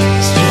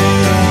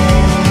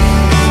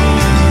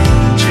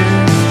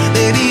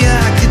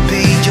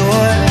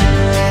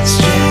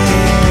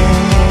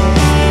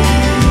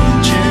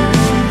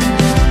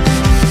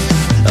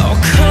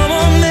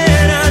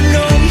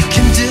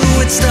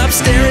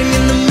staring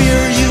in the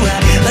mirror, you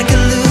act like a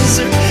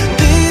loser.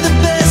 Be the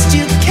best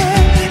you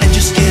can and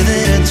just give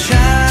it a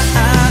try.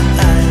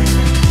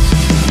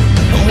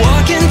 I'm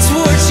walking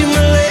towards you,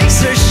 my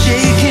legs are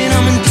shaking,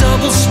 I'm in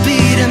double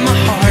speed and my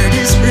heart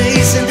is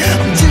racing.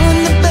 I'm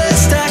doing the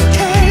best I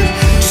can,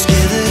 just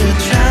give it a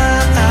try.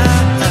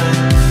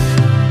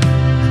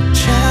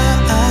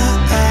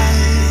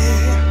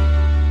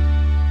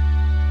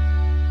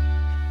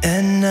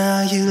 And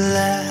now you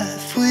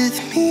laugh with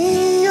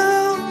me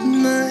all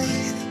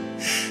night,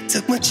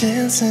 took my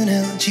chance and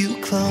held you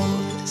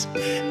close,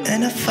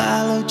 and I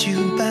followed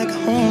you back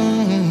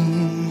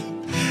home.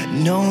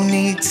 No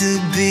need to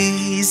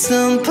be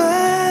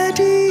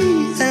somebody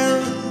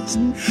else,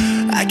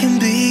 I can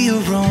be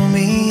your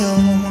Romeo,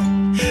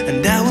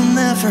 and I will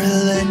never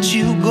let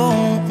you go.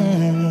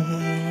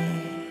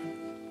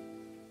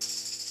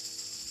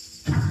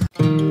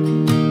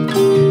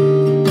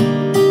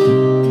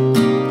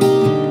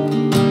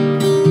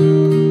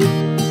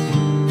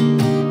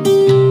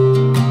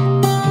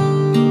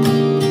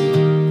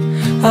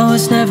 I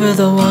was never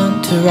the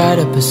one to write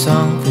up a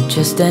song for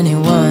just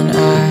anyone.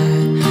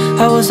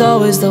 I was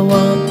always the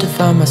one to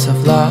find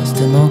myself lost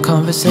in long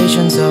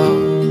conversations. Oh,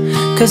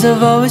 'cause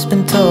I've always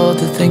been told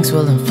that things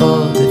will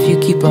unfold if you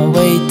keep on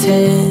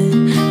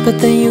waiting. But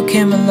then you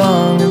came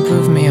along and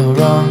proved me all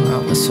wrong. I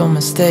was so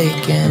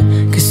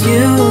mistaken, 'cause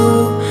you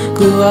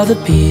glue all the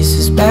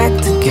pieces back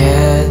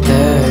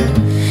together.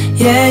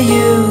 Yeah,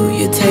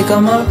 you take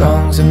all my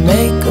wrongs and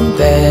make them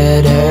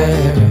better.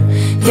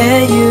 Yeah,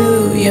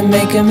 you're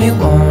making me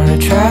wanna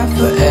try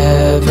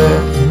forever.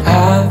 And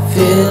I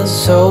feel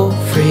so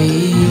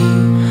free,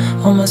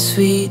 oh my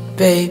sweet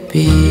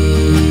baby.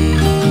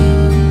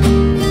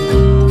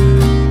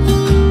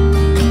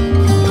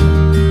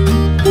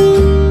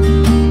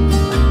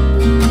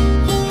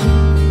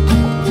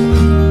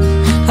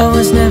 I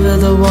was never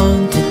the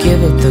one to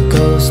give up the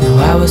ghost. No,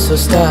 I was so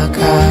stuck,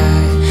 I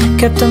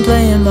kept on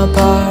playing my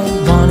part,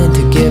 wanting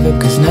to give up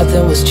 'cause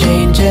nothing was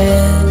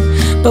changing.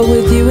 But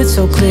with you it's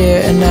so clear,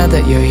 and now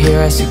that you're here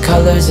I see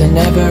colors in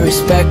every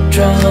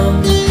spectrum.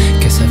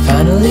 Guess I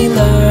finally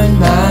learned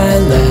my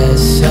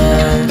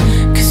lesson,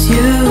 'cause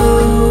you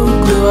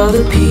glue all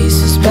the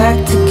pieces back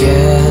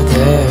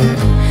together.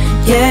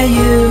 Yeah,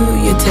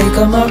 you take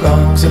all my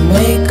wrongs and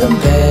make them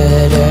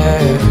better.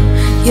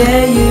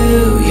 Yeah,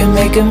 you're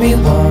making me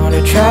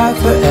wanna try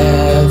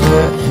forever.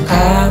 And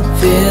I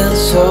feel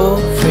so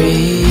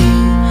free,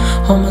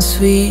 oh my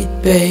sweet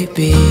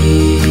baby.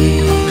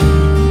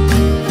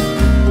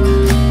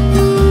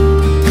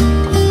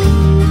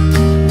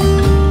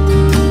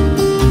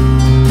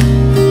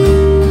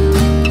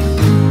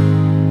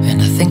 And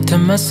I think to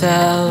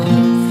myself,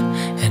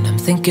 and I'm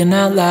thinking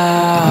out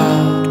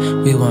loud,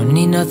 we won't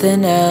need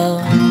nothing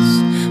else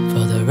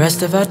for the rest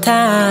of our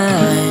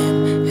time.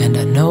 And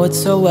I know it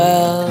so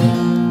well,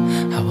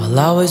 I will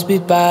always be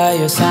by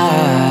your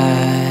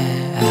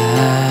side.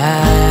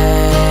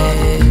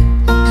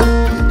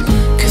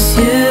 'Cause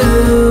you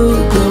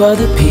glue all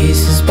the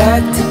pieces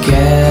back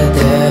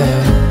together.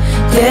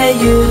 Yeah,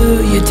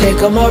 you take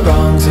all my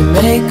wrongs and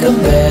make them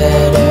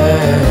better.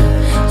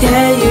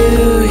 Yeah,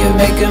 you're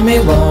making me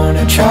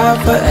wanna try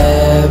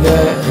forever.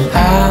 And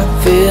I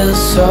feel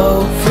so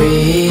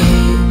free,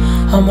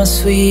 oh my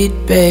sweet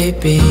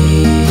baby.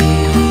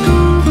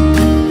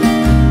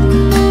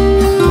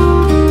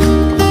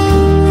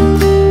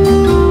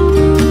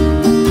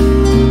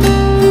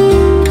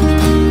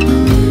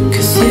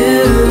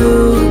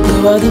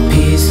 All the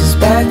pieces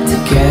back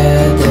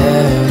together.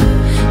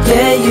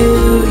 Yeah,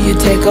 you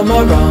take all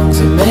my wrongs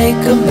and make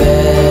them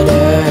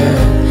better.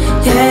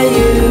 Yeah,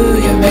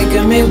 you're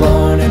making me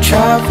wanna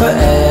try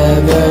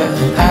forever.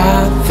 And I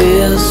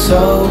feel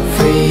so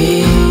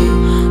free,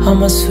 oh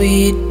my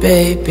sweet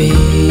baby.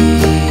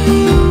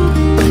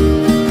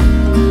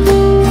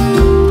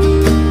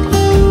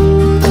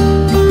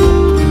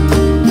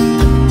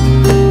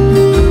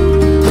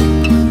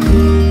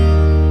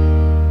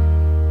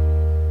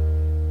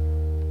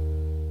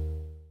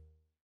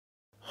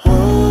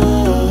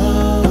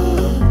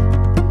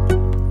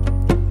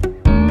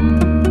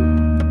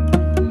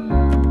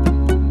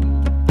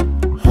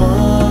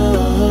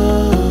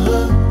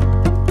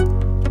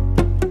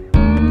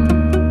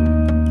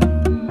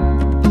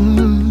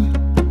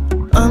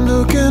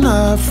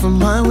 From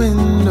my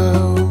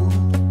window,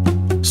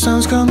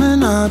 sun's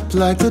coming up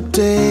like the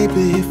day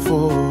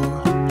before.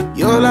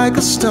 You're like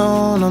a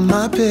stone on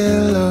my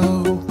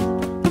pillow.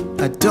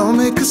 I don't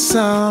make a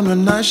sound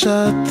when I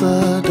shut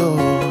the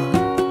door.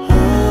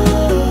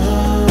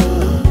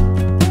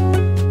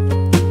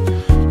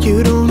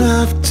 You don't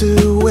have to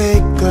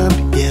wake up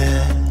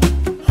yet.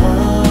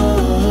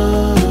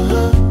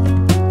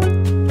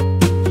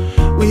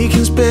 We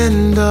can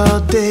spend all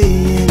day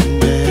in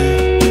bed.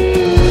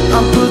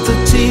 I'll put the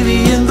TV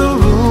in the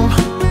room.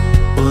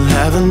 We'll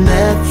have a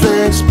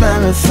Netflix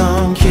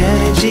marathon,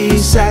 Kenny G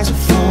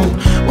saxophone.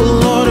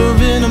 We'll order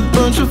in a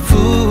bunch of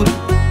food.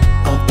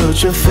 I'll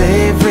put your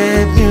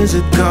favorite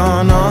music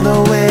on all the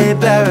way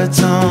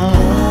baritone.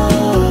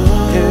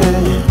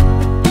 Yeah.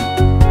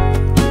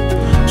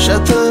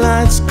 Shut the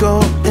lights, go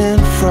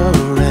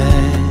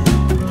infrared.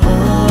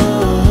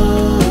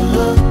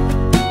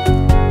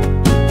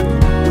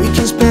 We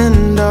can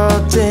spend all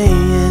day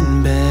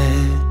in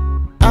bed.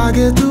 I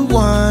get the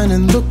wine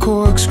and the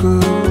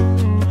corkscrew.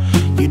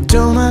 You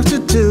don't have to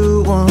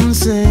do one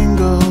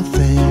single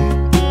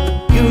thing.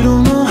 You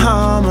don't know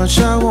how much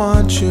I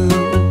want you.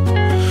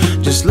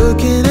 Just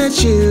looking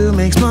at you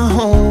makes my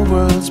whole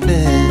world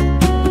spin.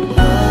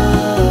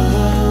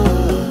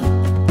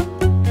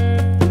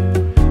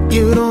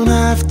 You don't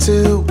have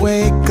to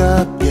wake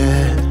up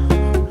yet.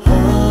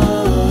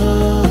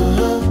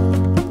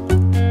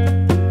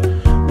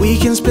 We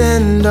can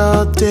spend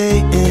all day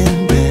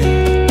in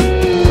bed.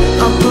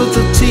 I'll put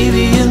the TV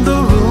in the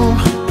room.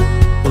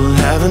 We'll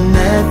have a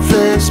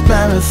Netflix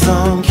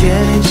marathon,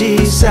 Kenny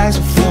G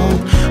saxophone.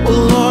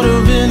 We'll order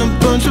in a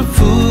bunch of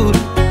food.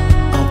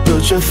 I'll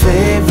put your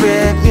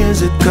favorite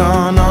music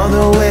on all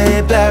the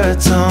way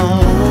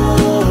baritone.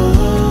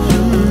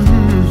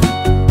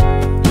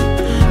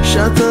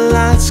 Shut the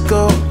lights,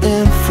 go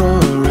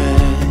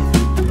infrared.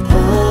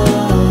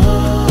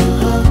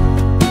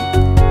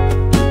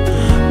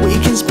 We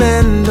can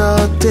spend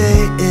all day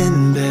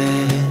in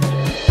bed.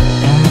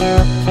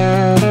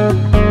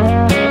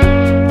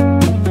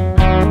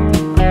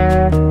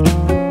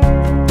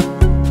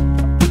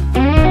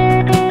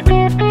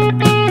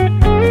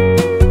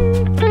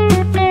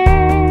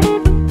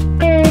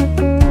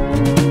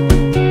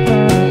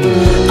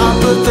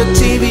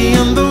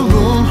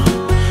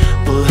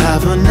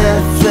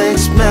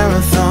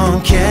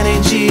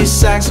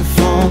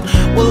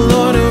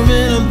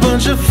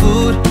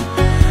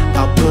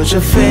 Put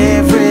your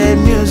favorite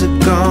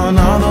music on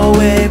all the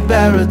way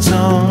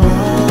baritone.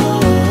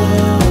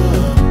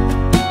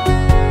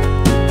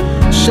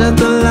 Shut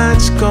the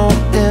lights, go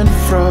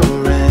infrared.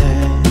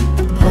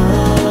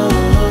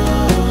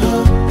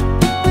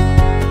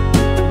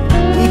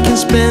 We can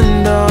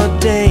spend all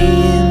day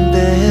in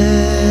bed.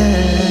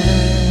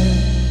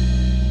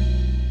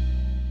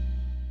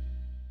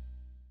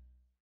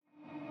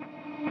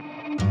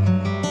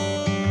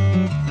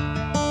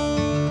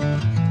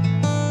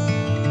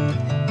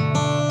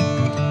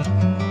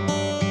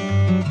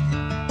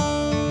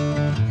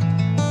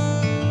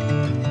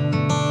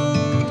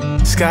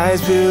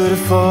 Sky's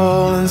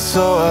beautiful and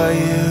so are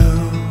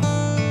you.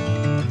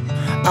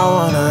 I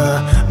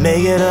wanna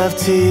make it up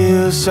to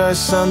you, start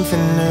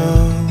something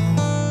new.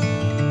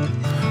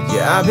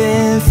 Yeah, I've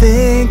been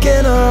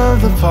thinking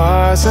of the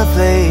parts I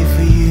played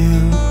for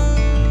you,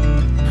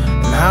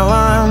 and how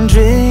I'm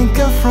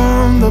drinking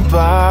from the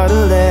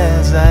bottle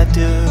as I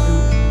do.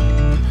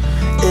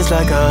 It's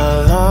like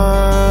a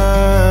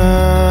long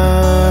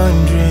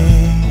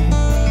dream.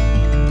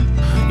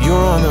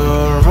 You're on the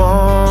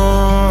wrong.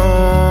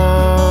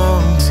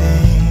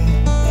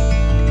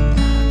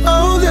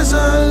 There's a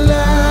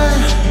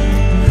light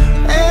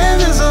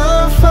and there's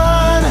a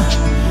fire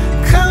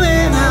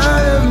coming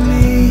out of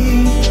me.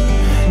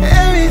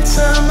 Every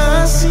time I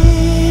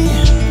see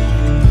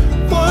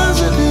one's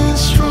a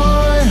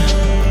destroyer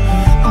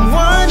and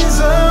one is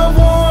a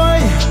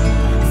warrior,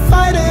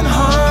 fighting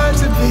hard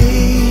to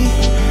be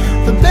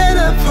the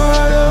better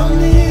part of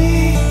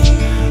me,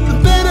 the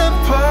better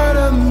part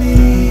of me.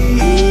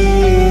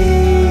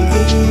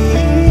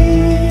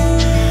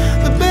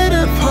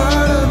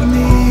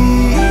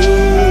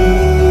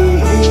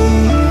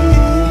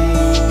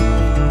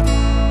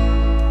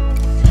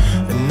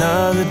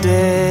 Another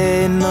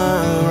day,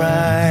 another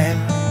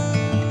rhyme,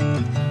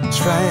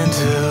 trying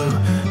to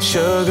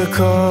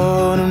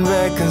sugarcoat and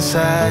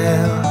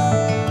reconcile,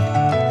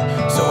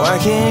 so I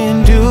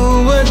can do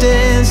a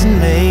dance and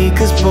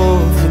make us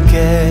both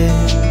forget,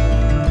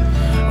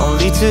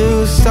 only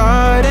to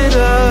start it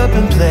up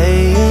and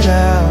play it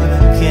out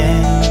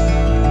again.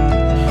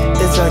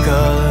 It's like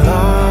a